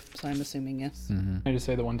in order, so I'm assuming yes. I just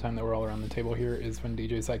say the one time that we're all around the table here is when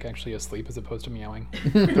DJ's like actually asleep as opposed to meowing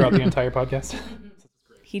throughout the entire podcast.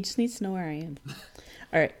 He just needs to know where I am.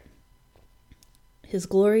 All right. His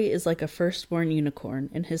glory is like a firstborn unicorn,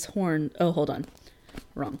 and his horn... Oh, hold on.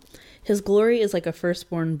 Wrong. His glory is like a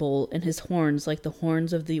firstborn bull, and his horns like the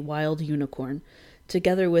horns of the wild unicorn.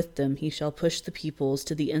 Together with them he shall push the peoples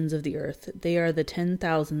to the ends of the earth. They are the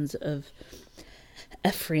 10,000s of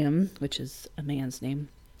Ephraim, which is a man's name,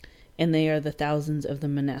 and they are the thousands of the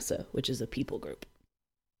Manasseh, which is a people group.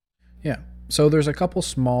 Yeah. So there's a couple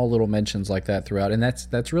small little mentions like that throughout, and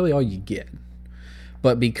that's really all you get.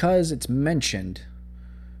 But because it's mentioned,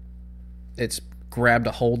 it's grabbed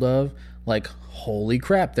a hold of, like, holy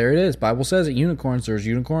crap, there it is. Bible says it, unicorns, there's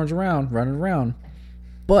unicorns around, running around.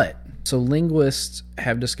 But, so linguists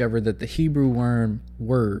have discovered that the Hebrew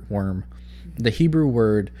the Hebrew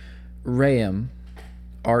word re'em,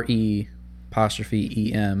 R-E'-E-M,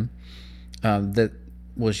 that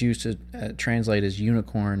was used to translate as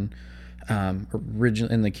unicorn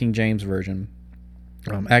originally in the King James Version,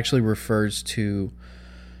 actually refers to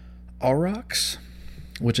aurochs,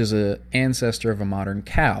 which is an ancestor of a modern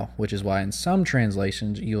cow, which is why in some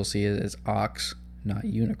translations you'll see it as ox, not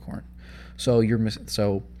unicorn. So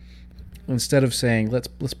so instead of saying let's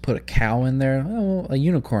put a cow in there, well, a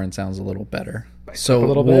unicorn sounds a little better.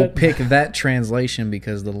 So we'll pick that translation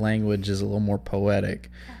because the language is a little more poetic.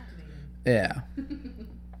 Yeah.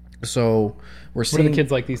 So we're seeing... What are the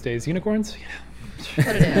kids like these days? Unicorns? Put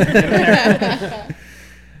it in.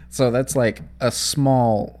 So that's like a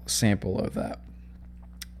small sample of that.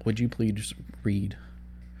 Would you please read...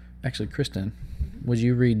 Actually, Kristen, would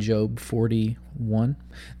you read Job 41?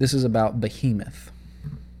 This is about Behemoth.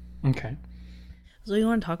 Okay. So you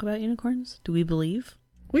want to talk about unicorns? Do we believe?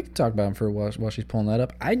 We can talk about them for a while she's pulling that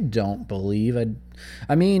up. I don't believe.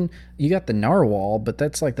 I mean, you got the narwhal, but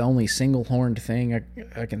that's like the only single-horned thing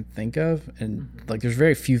I can think of. And like, there's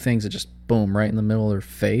very few things that just boom right in the middle of their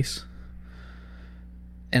face.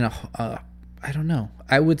 And I don't know.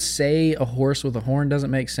 I would say a horse with a horn doesn't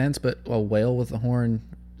make sense, but a whale with a horn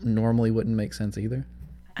normally wouldn't make sense either.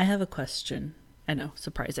 I have a question. I know,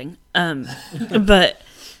 surprising. But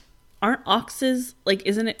aren't oxes, like,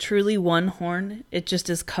 isn't it truly one horn? It just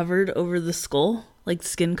is covered over the skull? Like,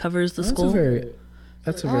 skin covers the skull?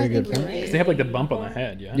 That's a very good point. They have like the bump on the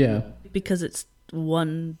head, yeah? Yeah. Because it's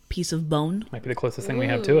one piece of bone? Might be the closest thing we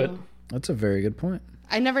have to it. That's a very good point.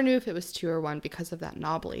 I never knew if it was 2 or 1 because of that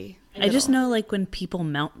knobbly. I just know, like, when people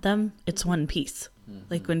mount them, it's one piece.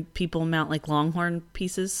 Like when people mount like longhorn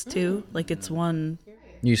pieces too. Like it's one.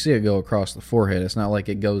 You see it go across the forehead. It's not like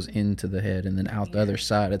it goes into the head and then out the other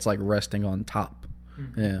side. It's like resting on top.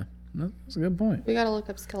 Yeah. That's a good point. We got to look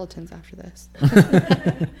up skeletons after this.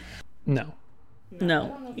 No.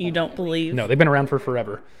 No, you don't believe. No, they've been around for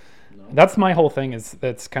forever. That's my whole thing. Is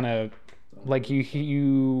that's kind of like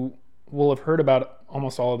you will have heard about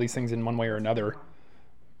almost all of these things in one way or another,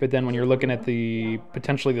 but then when you're looking at the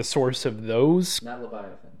potentially the source of those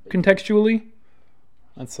contextually,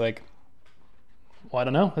 that's like, well, I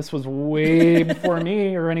don't know. This was way before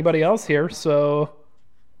me or anybody else here, so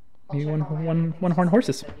you one horn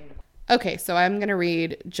horses. Okay, so I'm going to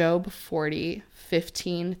read Job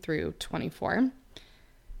 40:15 through 24.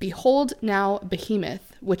 Behold now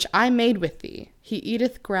Behemoth, which I made with thee. He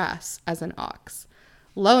eateth grass as an ox.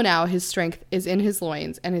 Lo now, his strength is in his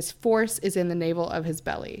loins, and his force is in the navel of his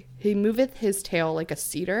belly. He moveth his tail like a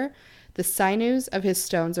cedar. The sinews of his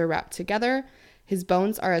stones are wrapped together. His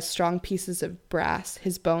bones are as strong pieces of brass.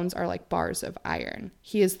 His bones are like bars of iron.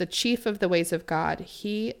 He is the chief of the ways of God.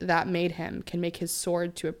 He that made him can make his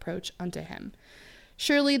sword to approach unto him.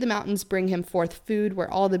 Surely the mountains bring him forth food where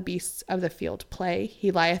all the beasts of the field play. He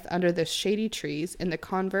lieth under the shady trees in the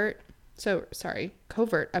covert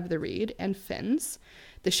of the reed and fens.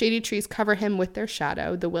 The shady trees cover him with their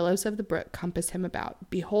shadow. The willows of the brook compass him about.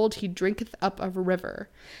 Behold, he drinketh up of a river,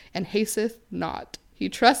 and hasteth not. He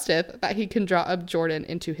trusteth that he can draw up Jordan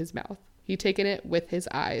into his mouth. He taketh it with his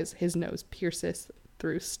eyes. His nose pierceth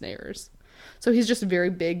through snares. So he's just very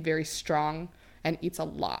big, very strong, and eats a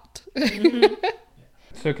lot.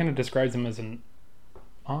 So it kind of describes him as an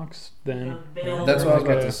ox then. That's what I was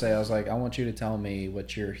about to say. I was like, I want you to tell me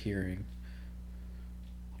what you're hearing.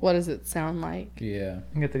 What does it sound like? Yeah.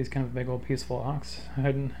 I get that he's kind of a big old peaceful ox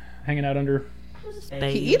hanging out under,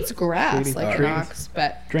 He eats grass Shady like an trees. ox,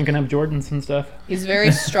 but drinking up Jordans and stuff. he's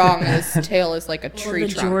very strong. And his tail is like a tree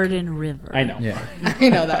the trunk. Jordan River. I know. Yeah. I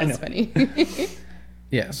know, that was funny.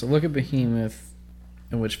 Yeah, so look at Behemoth,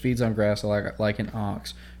 in which feeds on grass like an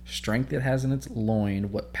ox. Strength it has in its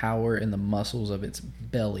loin, what power in the muscles of its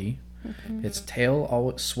belly. Its tail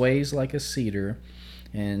always sways like a cedar,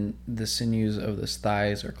 and the sinews of the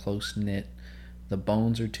thighs are close knit. The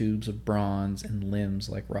bones are tubes of bronze, and limbs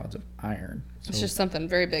like rods of iron. It's just something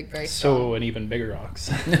very big, very strong. So an even bigger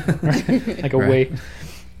ox. Like a way.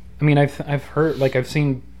 I mean, I've heard, like I've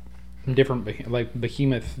seen different, like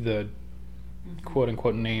Behemoth, the quote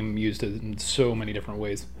unquote name used in so many different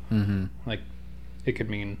ways. Mm-hmm. Like it could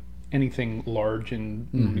mean anything large and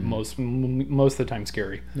most of the time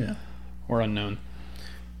scary. Yeah. Or unknown.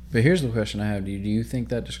 But here's the question I have: Do you think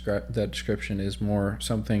that that description is more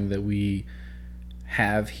something that we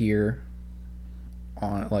have here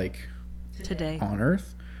on Today. on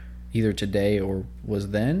Earth, either today or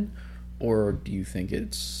was then, or do you think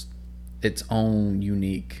it's its own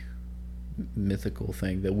unique mythical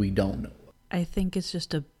thing that we don't know? I think it's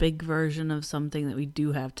just a big version of something that we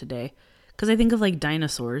do have today. Because I think of like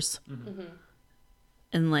dinosaurs.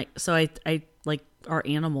 And like, so I like our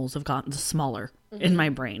animals have gotten smaller in my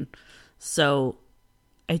brain. So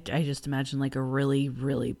I just imagine like a really,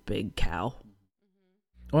 really big cow.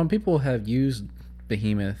 Well, and people have used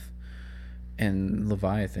Behemoth and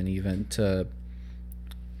Leviathan even to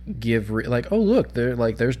give like, oh look,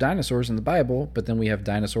 there's dinosaurs in the Bible, but then we have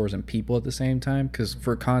dinosaurs and people at the same time. Because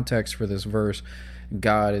for context for this verse,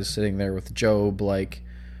 God is sitting there with Job, like,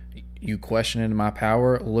 you questioning my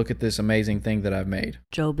power? Look at this amazing thing that I've made.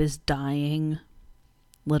 Job is dying,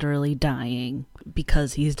 literally dying,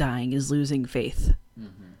 because he's dying is losing faith.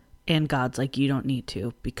 And God's like, you don't need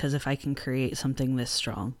to, because if I can create something this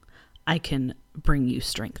strong, I can bring you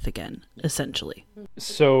strength again, essentially.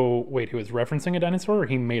 So wait, he was referencing a dinosaur, or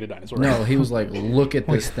he made a dinosaur? No, he was like, look at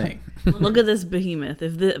this thing. Look at this behemoth.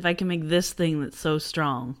 If I can make this thing that's so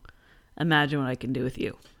strong, imagine what I can do with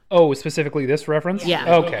you. Oh, specifically this reference?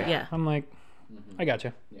 Yeah. Okay. Yeah. I'm like, I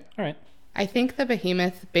gotcha. All right. I think the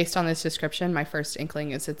behemoth, based on this description, my first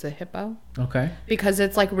inkling is it's a hippo. Okay. Because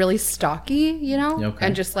it's like really stocky, you know? Okay.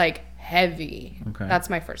 And just like heavy. Okay. That's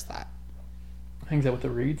my first thought. Hangs out with the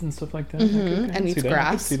reeds and stuff like that. I can And see eats that. I can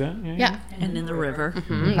grass. see that. Yeah. And in the river.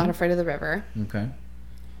 Not afraid of the river. Okay.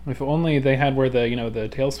 If only they had where the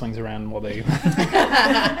tail swings around while they.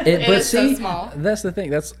 But is so see, small. that's the thing.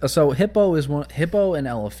 That's so hippo is one. Hippo and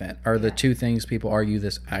elephant are the two things people argue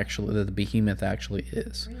this actually that the behemoth actually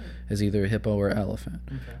is either a hippo or elephant.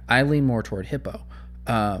 I lean more toward hippo,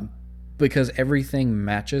 because everything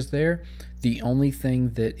matches there. The only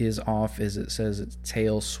thing that is off is it says its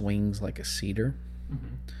tail swings like a cedar.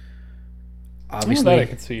 Obviously, that I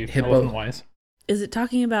could see. hippo. Elephant wise. Is it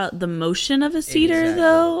talking about the motion of a cedar, Exactly.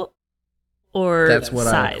 though? or That's what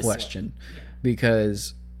size? I question,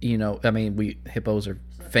 because I mean, hippos are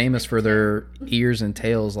famous for their ears and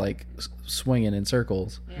tails like swinging in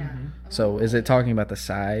circles. Yeah. So is it talking about the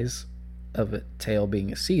size of a tail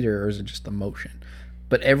being a cedar, or is it just the motion?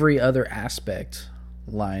 But every other aspect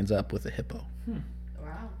lines up with a hippo.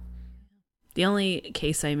 Wow. The only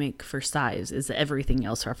case I make for size is that everything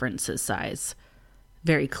else references size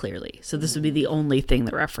very clearly. So this would be the only thing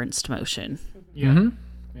that referenced motion. Yeah.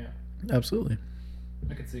 Yeah. Absolutely.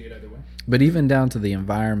 I could see it either way. But even down to the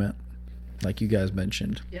environment, like you guys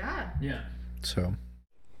mentioned. Yeah. Yeah. So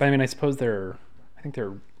But I mean, I suppose there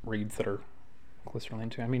are reeds that are glycerine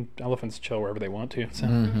too. I mean, elephants chill wherever they want to. So,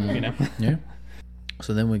 yeah.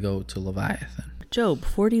 So then we go to Leviathan. Job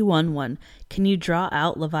 41:1. Can you draw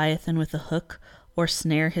out Leviathan with a hook, or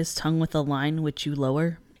snare his tongue with a line which you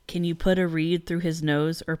lower? Can you put a reed through his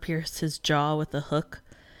nose, or pierce his jaw with a hook?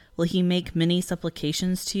 Will he make many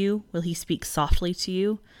supplications to you? Will he speak softly to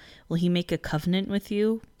you? Will he make a covenant with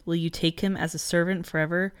you? Will you take him as a servant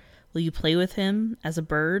forever? Will you play with him as a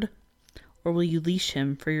bird? Or will you leash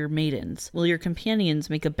him for your maidens? Will your companions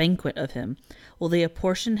make a banquet of him? Will they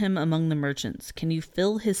apportion him among the merchants? Can you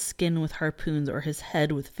fill his skin with harpoons, or his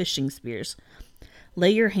head with fishing spears?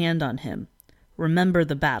 Lay your hand on him. Remember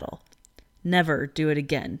the battle. Never do it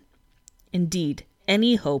again. Indeed,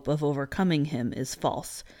 any hope of overcoming him is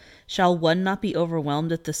false. Shall one not be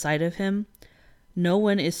overwhelmed at the sight of him? No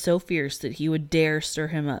one is so fierce that he would dare stir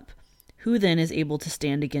him up. Who then is able to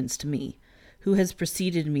stand against me? Who has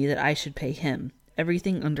preceded me that I should pay him?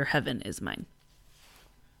 Everything under heaven is mine.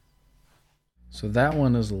 So that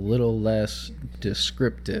one is a little less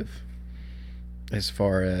descriptive as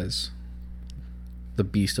far as the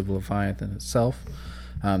beast of Leviathan itself.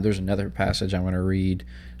 There's another passage I'm going to read,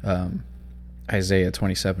 Isaiah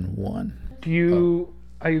 27:1. Do you?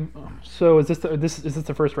 So is this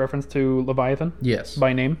the first reference to Leviathan Yes.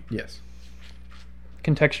 by name? Yes.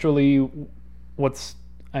 Contextually,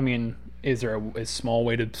 is there a small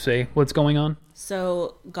way to say what's going on?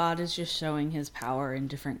 So God is just showing his power in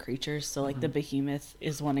different creatures. So like the behemoth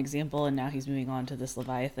is one example, and now he's moving on to this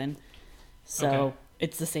Leviathan. So Okay.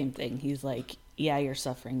 it's the same thing. He's like, yeah, you're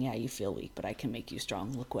suffering. Yeah, you feel weak, but I can make you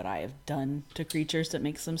strong. Look what I have done to creatures that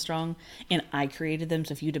makes them strong. And I created them.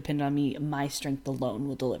 So if you depend on me, my strength alone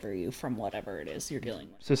will deliver you from whatever it is you're dealing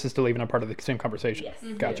with. So this is still even a part of the same conversation.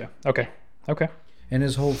 Yes. Gotcha. Okay. And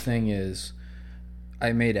his whole thing is,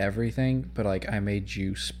 I made everything, but like I made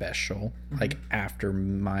you special, like after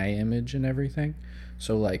my image and everything.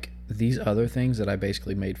 So like these other things that I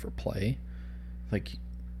basically made for play, like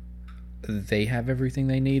they have everything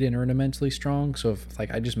they need and are immensely strong. So if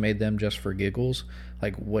like I just made them just for giggles,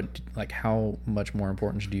 like how much more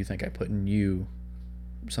importance do you think I put in you,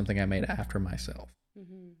 something I made after myself?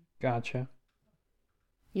 Gotcha.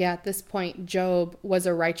 Yeah, at this point, Job was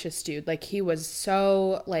a righteous dude. Like, he was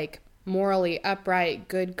so, like, morally upright,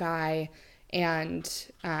 good guy, and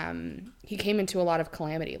he came into a lot of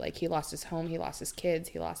calamity. Like, he lost his home, he lost his kids,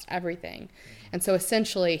 he lost everything. And so,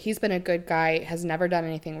 essentially, he's been a good guy, has never done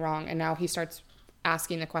anything wrong, and now he starts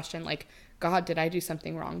asking the question, like, God, did I do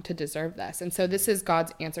something wrong to deserve this? And so this is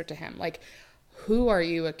God's answer to him. Like, who are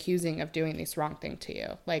you accusing of doing this wrong thing to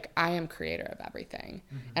you? Like, I am creator of everything,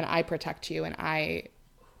 and I protect you, and I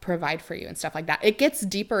provide for you and stuff like that. It gets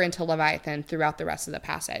deeper into Leviathan throughout the rest of the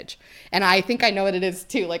passage. And I think I know what it is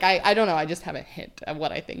too. Like, I don't know. I just have a hint of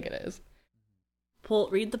what I think it is. Paul,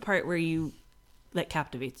 read the part that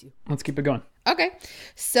captivates you. Let's keep it going. Okay.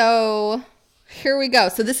 So here we go.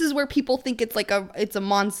 So this is where people think it's like it's a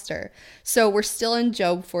monster. So we're still in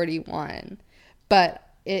Job 41,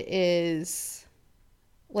 but it is,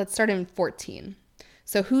 let's start in 14.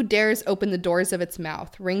 So who dares open the doors of its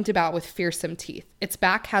mouth, ringed about with fearsome teeth? Its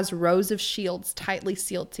back has rows of shields tightly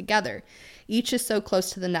sealed together. Each is so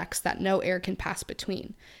close to the next that no air can pass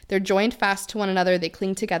between. They're joined fast to one another. They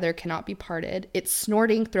cling together, cannot be parted. Its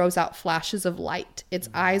snorting throws out flashes of light. Its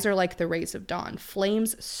eyes are like the rays of dawn.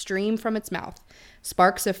 Flames stream from its mouth.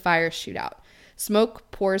 Sparks of fire shoot out.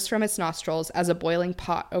 Smoke pours from its nostrils as a boiling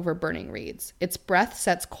pot over burning reeds. Its breath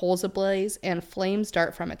sets coals ablaze, and flames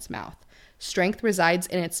dart from its mouth. Strength resides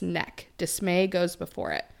in its neck. Dismay goes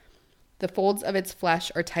before it. The folds of its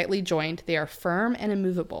flesh are tightly joined. They are firm and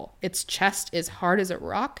immovable. Its chest is hard as a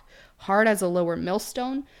rock, hard as a lower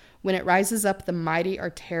millstone. When it rises up, the mighty are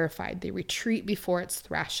terrified. They retreat before its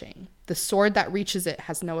thrashing. The sword that reaches it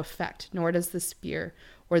has no effect, nor does the spear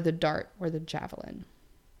or the dart or the javelin.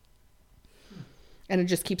 And it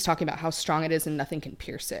just keeps talking about how strong it is and nothing can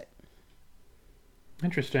pierce it.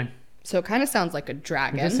 Interesting. So it kind of sounds like a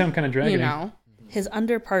dragon. It does sound kind of dragony. You know? His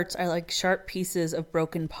underparts are like sharp pieces of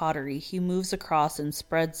broken pottery. He moves across and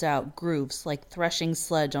spreads out grooves like threshing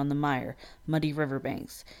sledge on the mire, muddy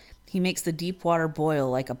riverbanks. He makes the deep water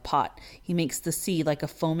boil like a pot. He makes the sea like a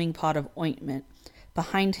foaming pot of ointment.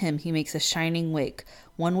 Behind him he makes a shining wake.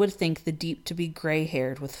 One would think the deep to be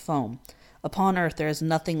gray-haired with foam. Upon earth there is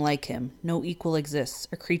nothing like him. No equal exists,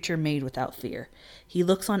 a creature made without fear. He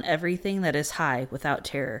looks on everything that is high without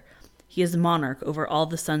terror. He is monarch over all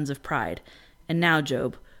the sons of pride. And now,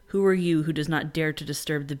 Job, who are you who does not dare to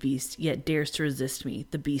disturb the beast, yet dares to resist me,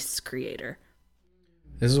 the beast's creator?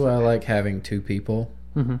 This is why I like having two people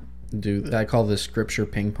do. I call this scripture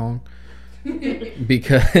ping pong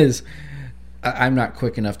because I'm not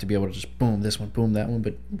quick enough to be able to just boom this one, boom that one.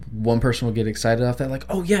 But one person will get excited off that, like,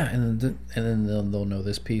 oh yeah, and then they'll know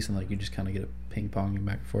this piece, and like you just kind of get a ping ponging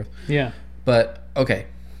back and forth. Yeah. But okay,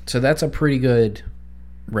 so that's a pretty good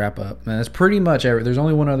wrap up, and that's pretty much every. There's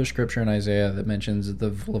only one other scripture in Isaiah that mentions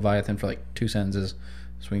the Leviathan for like 2 sentences,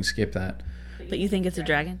 so we can skip that. But you think it's a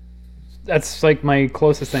dragon? That's like my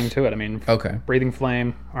closest thing to it. I mean, Okay. breathing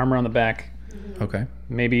flame, armor on the back. Okay.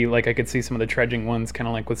 Maybe like I could see some of the trudging ones, kind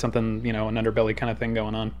of like with something, an underbelly kind of thing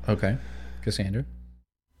going on. Okay. Cassandra.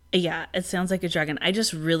 Yeah, it sounds like a dragon. I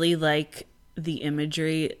just really like the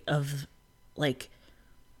imagery of, like,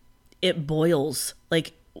 it boils.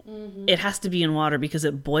 Like, it has to be in water because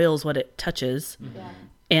it boils what it touches. Yeah.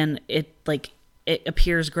 And it, like, it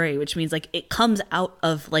appears gray, which means, like, it comes out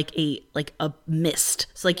of, like a mist.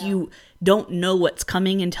 It's like you don't know what's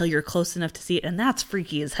coming until you're close enough to see it. And that's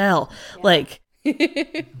freaky as hell. Yeah. Like,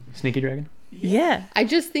 Sneaky dragon? yeah. I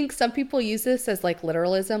just think some people use this as like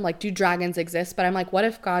literalism, like, do dragons exist? But I'm like, what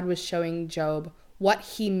if God was showing Job what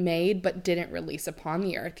he made but didn't release upon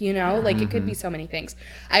the earth, Like, it could be so many things.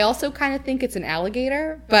 I also kind of think it's an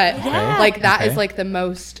alligator, but like that is like the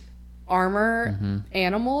most armor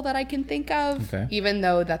animal that I can think of, even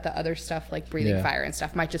though that the other stuff like breathing fire and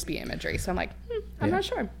stuff might just be imagery. So I'm like, I'm not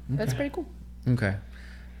sure. That's pretty cool. Okay.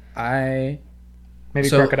 Maybe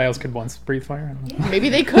So- crocodiles could once breathe fire. I don't know. Maybe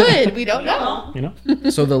they could. We don't know.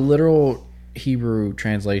 So the literal Hebrew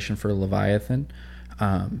translation for Leviathan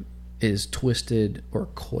is twisted or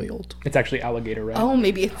coiled. It's actually alligator, right? Oh,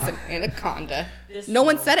 maybe it's an anaconda. No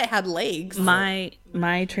one said it had legs. My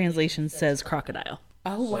translation says crocodile.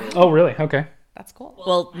 Oh, wow. Oh, really? Okay. That's cool.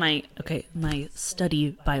 Well, my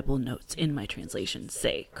study Bible notes in my translation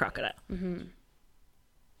say crocodile.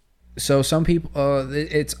 So some people,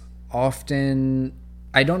 it's often,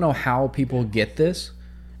 I don't know how people get this.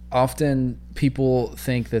 Often people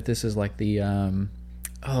think that this is like the,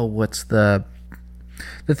 what's the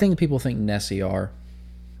thing people think Nessie are?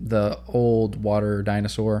 The old water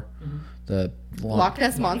dinosaur. The Loch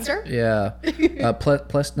Ness Monster? Yeah. Not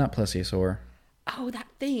plesiosaur. Oh, that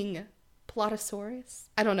thing. Plotosaurus?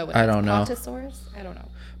 I don't know what I it is. don't know. Plotosaurus? I don't know.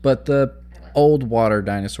 But the old water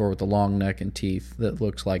dinosaur with the long neck and teeth that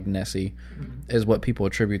looks like Nessie is what people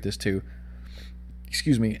attribute this to.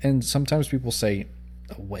 Excuse me. And sometimes people say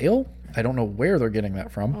a whale? I don't know where they're getting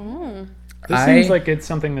that from. This seems like it's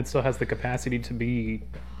something that still has the capacity to be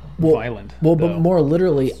violent. Well, though. but more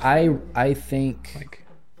literally, I think Like,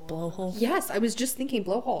 Blowhole. Yes, I was just thinking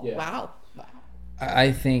blowhole. Wow.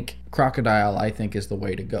 I think crocodile is the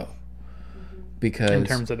way to go. Because in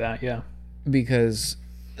terms of that, yeah. because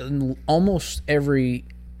almost every,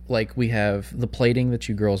 like, we have the plating that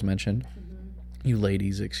you girls mentioned, you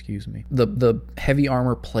ladies, excuse me, the heavy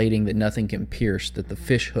armor plating that nothing can pierce, that the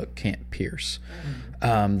fish hook can't pierce,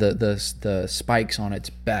 the spikes on its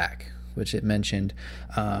back, which it mentioned,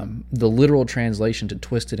 the literal translation to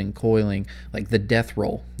twisted and coiling, like the death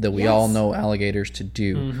roll that we all know alligators to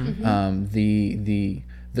do,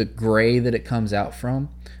 the gray that it comes out from,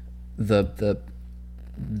 the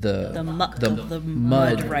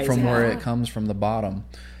mud rising from where out. it comes from the bottom,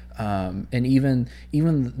 and even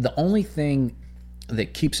the only thing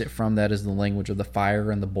that keeps it from that is the language of the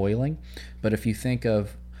fire and the boiling. But if you think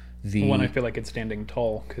of the One, I feel like it's standing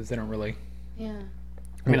tall because they don't really. Yeah.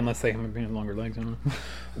 I mean, unless they have longer legs. I don't know.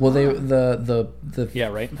 well, the Yeah,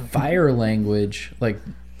 right. fire language, like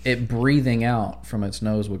it breathing out from its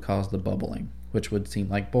nose would cause the bubbling, which would seem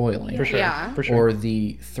like boiling. For sure. Yeah. For sure. Or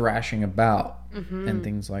the thrashing about and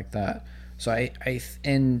things like that. So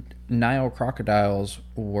and Nile crocodiles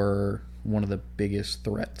were one of the biggest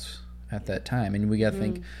threats at that time, and we got to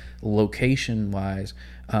think location wise.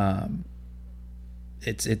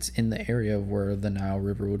 It's in the area where the Nile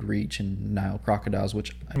River would reach, and Nile crocodiles,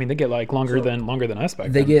 which I mean, they get like longer than us back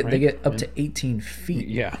they then, get right? they get up to 18 feet.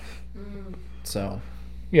 Yeah. So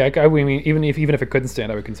Yeah, I mean, even if it couldn't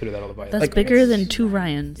stand, I would consider that a Leviathan. That's bigger than 2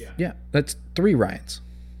 Ryans. yeah, that's 3 Ryans.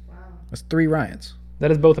 Wow, that's 3 Ryans.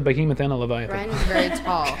 That is both a behemoth and a leviathan. Ryan is very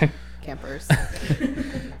tall. Campers.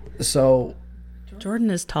 So Jordan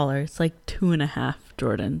is taller. It's like 2.5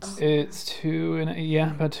 Jordans. It's 2 and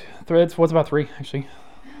yeah, but threads. What's about 3 actually?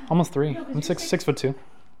 Almost 3. I'm 6'2".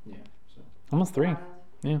 Almost 3.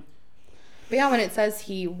 Yeah. But yeah, when it says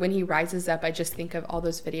when he rises up, I just think of all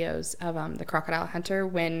those videos of the crocodile hunter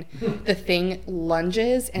when the thing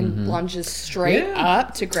lunges and lunges straight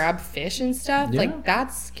up to grab fish and stuff. Yeah. Like,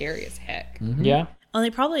 that's scary as heck. Yeah. And they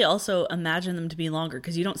probably also imagine them to be longer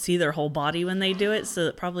because you don't see their whole body when they do it, so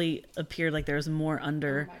it probably appeared like there was more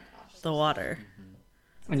under the water.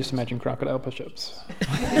 I just imagine crocodile push-ups.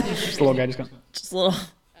 Just a little guy just going. Just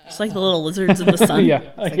like the little lizards in the sun. Yeah,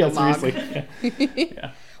 like yeah, a log. seriously.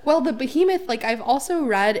 Yeah. Well, the behemoth, like, I've also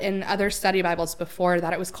read in other study Bibles before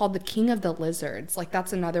that it was called the king of the lizards. Like,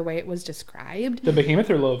 that's another way it was described. The behemoth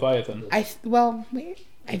or leviathan? I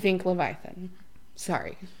think Leviathan.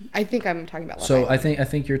 Sorry. I think I'm talking about So Leviathan. I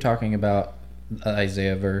think you're talking about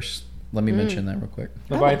Isaiah verse. Let me mention that real quick.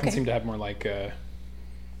 Leviathan okay. seem to have more like I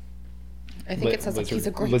think it says like he's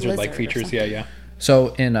a great lizard-like lizard or features. something. Yeah.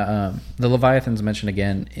 So in the Leviathan's mentioned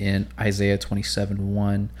again in Isaiah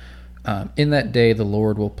 27:1. In that day the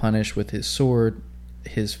Lord will punish with his sword,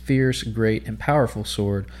 his fierce, great, and powerful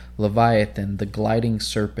sword, Leviathan, the gliding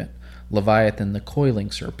serpent, Leviathan, the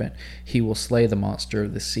coiling serpent. He will slay the monster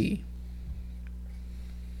of the sea.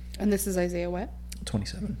 And this is Isaiah what?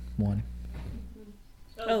 27:1.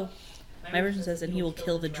 Oh, my version says, and he will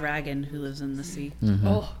kill the dragon who lives in the sea.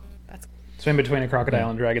 Oh, that's So in between a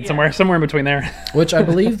crocodile and dragon, somewhere in between there. Which I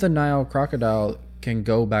believe the Nile crocodile can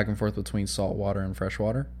go back and forth between salt water and fresh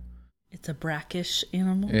water. It's a brackish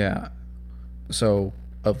animal. Yeah. So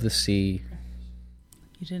of the sea,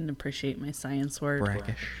 You didn't appreciate my science word.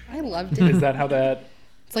 brackish. I loved it. Is that how that?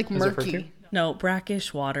 It's like is referred to? murky. No,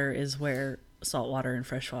 brackish water is where salt water and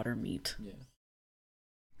fresh water meet.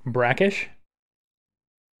 Brackish?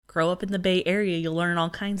 Grow up in the Bay Area, you'll learn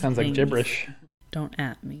all kinds Sounds of like things. gibberish. Don't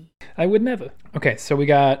at me. I would never. Okay, so we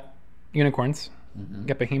got unicorns. We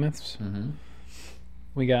got behemoths.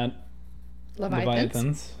 We got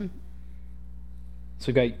leviathans. So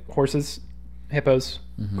we got horses, hippos,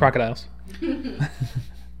 crocodiles.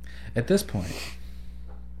 At this point,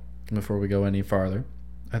 before we go any farther,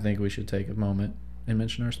 I think we should take a moment and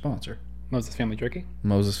mention our sponsor, Moses Family Jerky.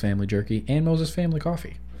 Moses Family Jerky and Moses Family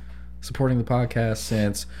Coffee, supporting the podcast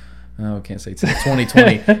since, I can't say since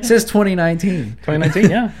 2020, since 2019. 2019,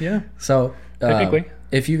 yeah. So, Technically.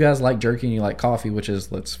 if you guys like jerky and you like coffee, which is,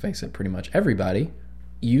 let's face it, pretty much everybody,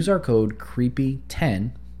 use our code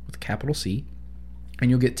CREEPY10 with a capital C, and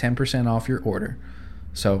you'll get 10% off your order.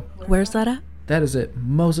 So, Where's that at? that is it.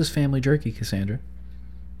 Moses Family Jerky, Cassandra,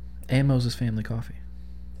 and Moses Family Coffee.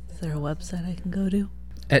 Is there a website I can go to?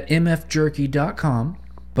 At mfjerky.com.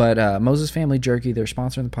 But Moses Family Jerky, they're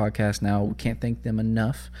sponsoring the podcast now. We can't thank them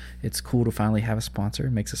enough. It's cool to finally have a sponsor.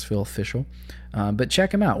 It makes us feel official. But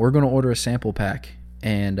check them out. We're going to order a sample pack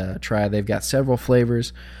and try. They've got several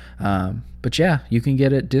flavors. But yeah, you can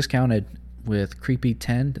get it discounted with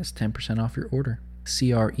Creepy10. That's 10% off your order.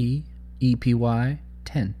 CREEPY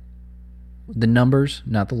 10. The numbers,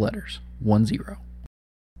 not the letters. 10.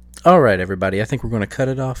 All right, everybody. I think we're going to cut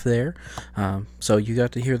it off there. So you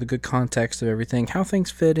got to hear the good context of everything, how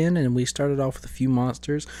things fit in, and we started off with a few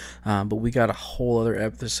monsters, but we got a whole other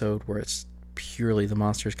episode where it's purely the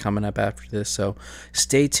monsters coming up after this. So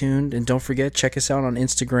stay tuned, and don't forget, check us out on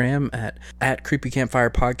Instagram at Creepy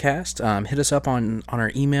Campfire Podcast. Hit us up on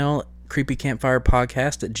our email,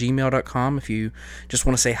 creepycampfirepodcast@gmail.com, if you just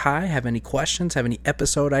want to say hi, have any questions, have any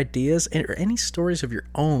episode ideas, or any stories of your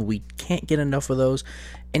own. We can't get enough of those.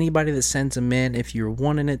 Anybody that sends them in, if you're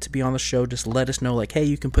wanting it to be on the show, just let us know, like, hey,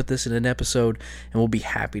 you can put this in an episode, and we'll be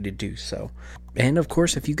happy to do so. And of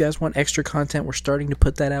course, if you guys want extra content, we're starting to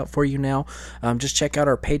put that out for you now. Just check out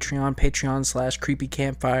our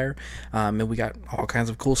Patreon.com/creepycampfire, and we got all kinds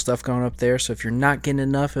of cool stuff going up there. So if you're not getting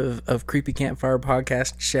enough of Creepy Campfire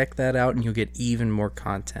Podcast, check that out, and you'll get even more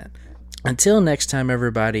content. Until next time,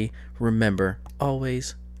 everybody, remember,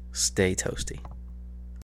 always stay toasty.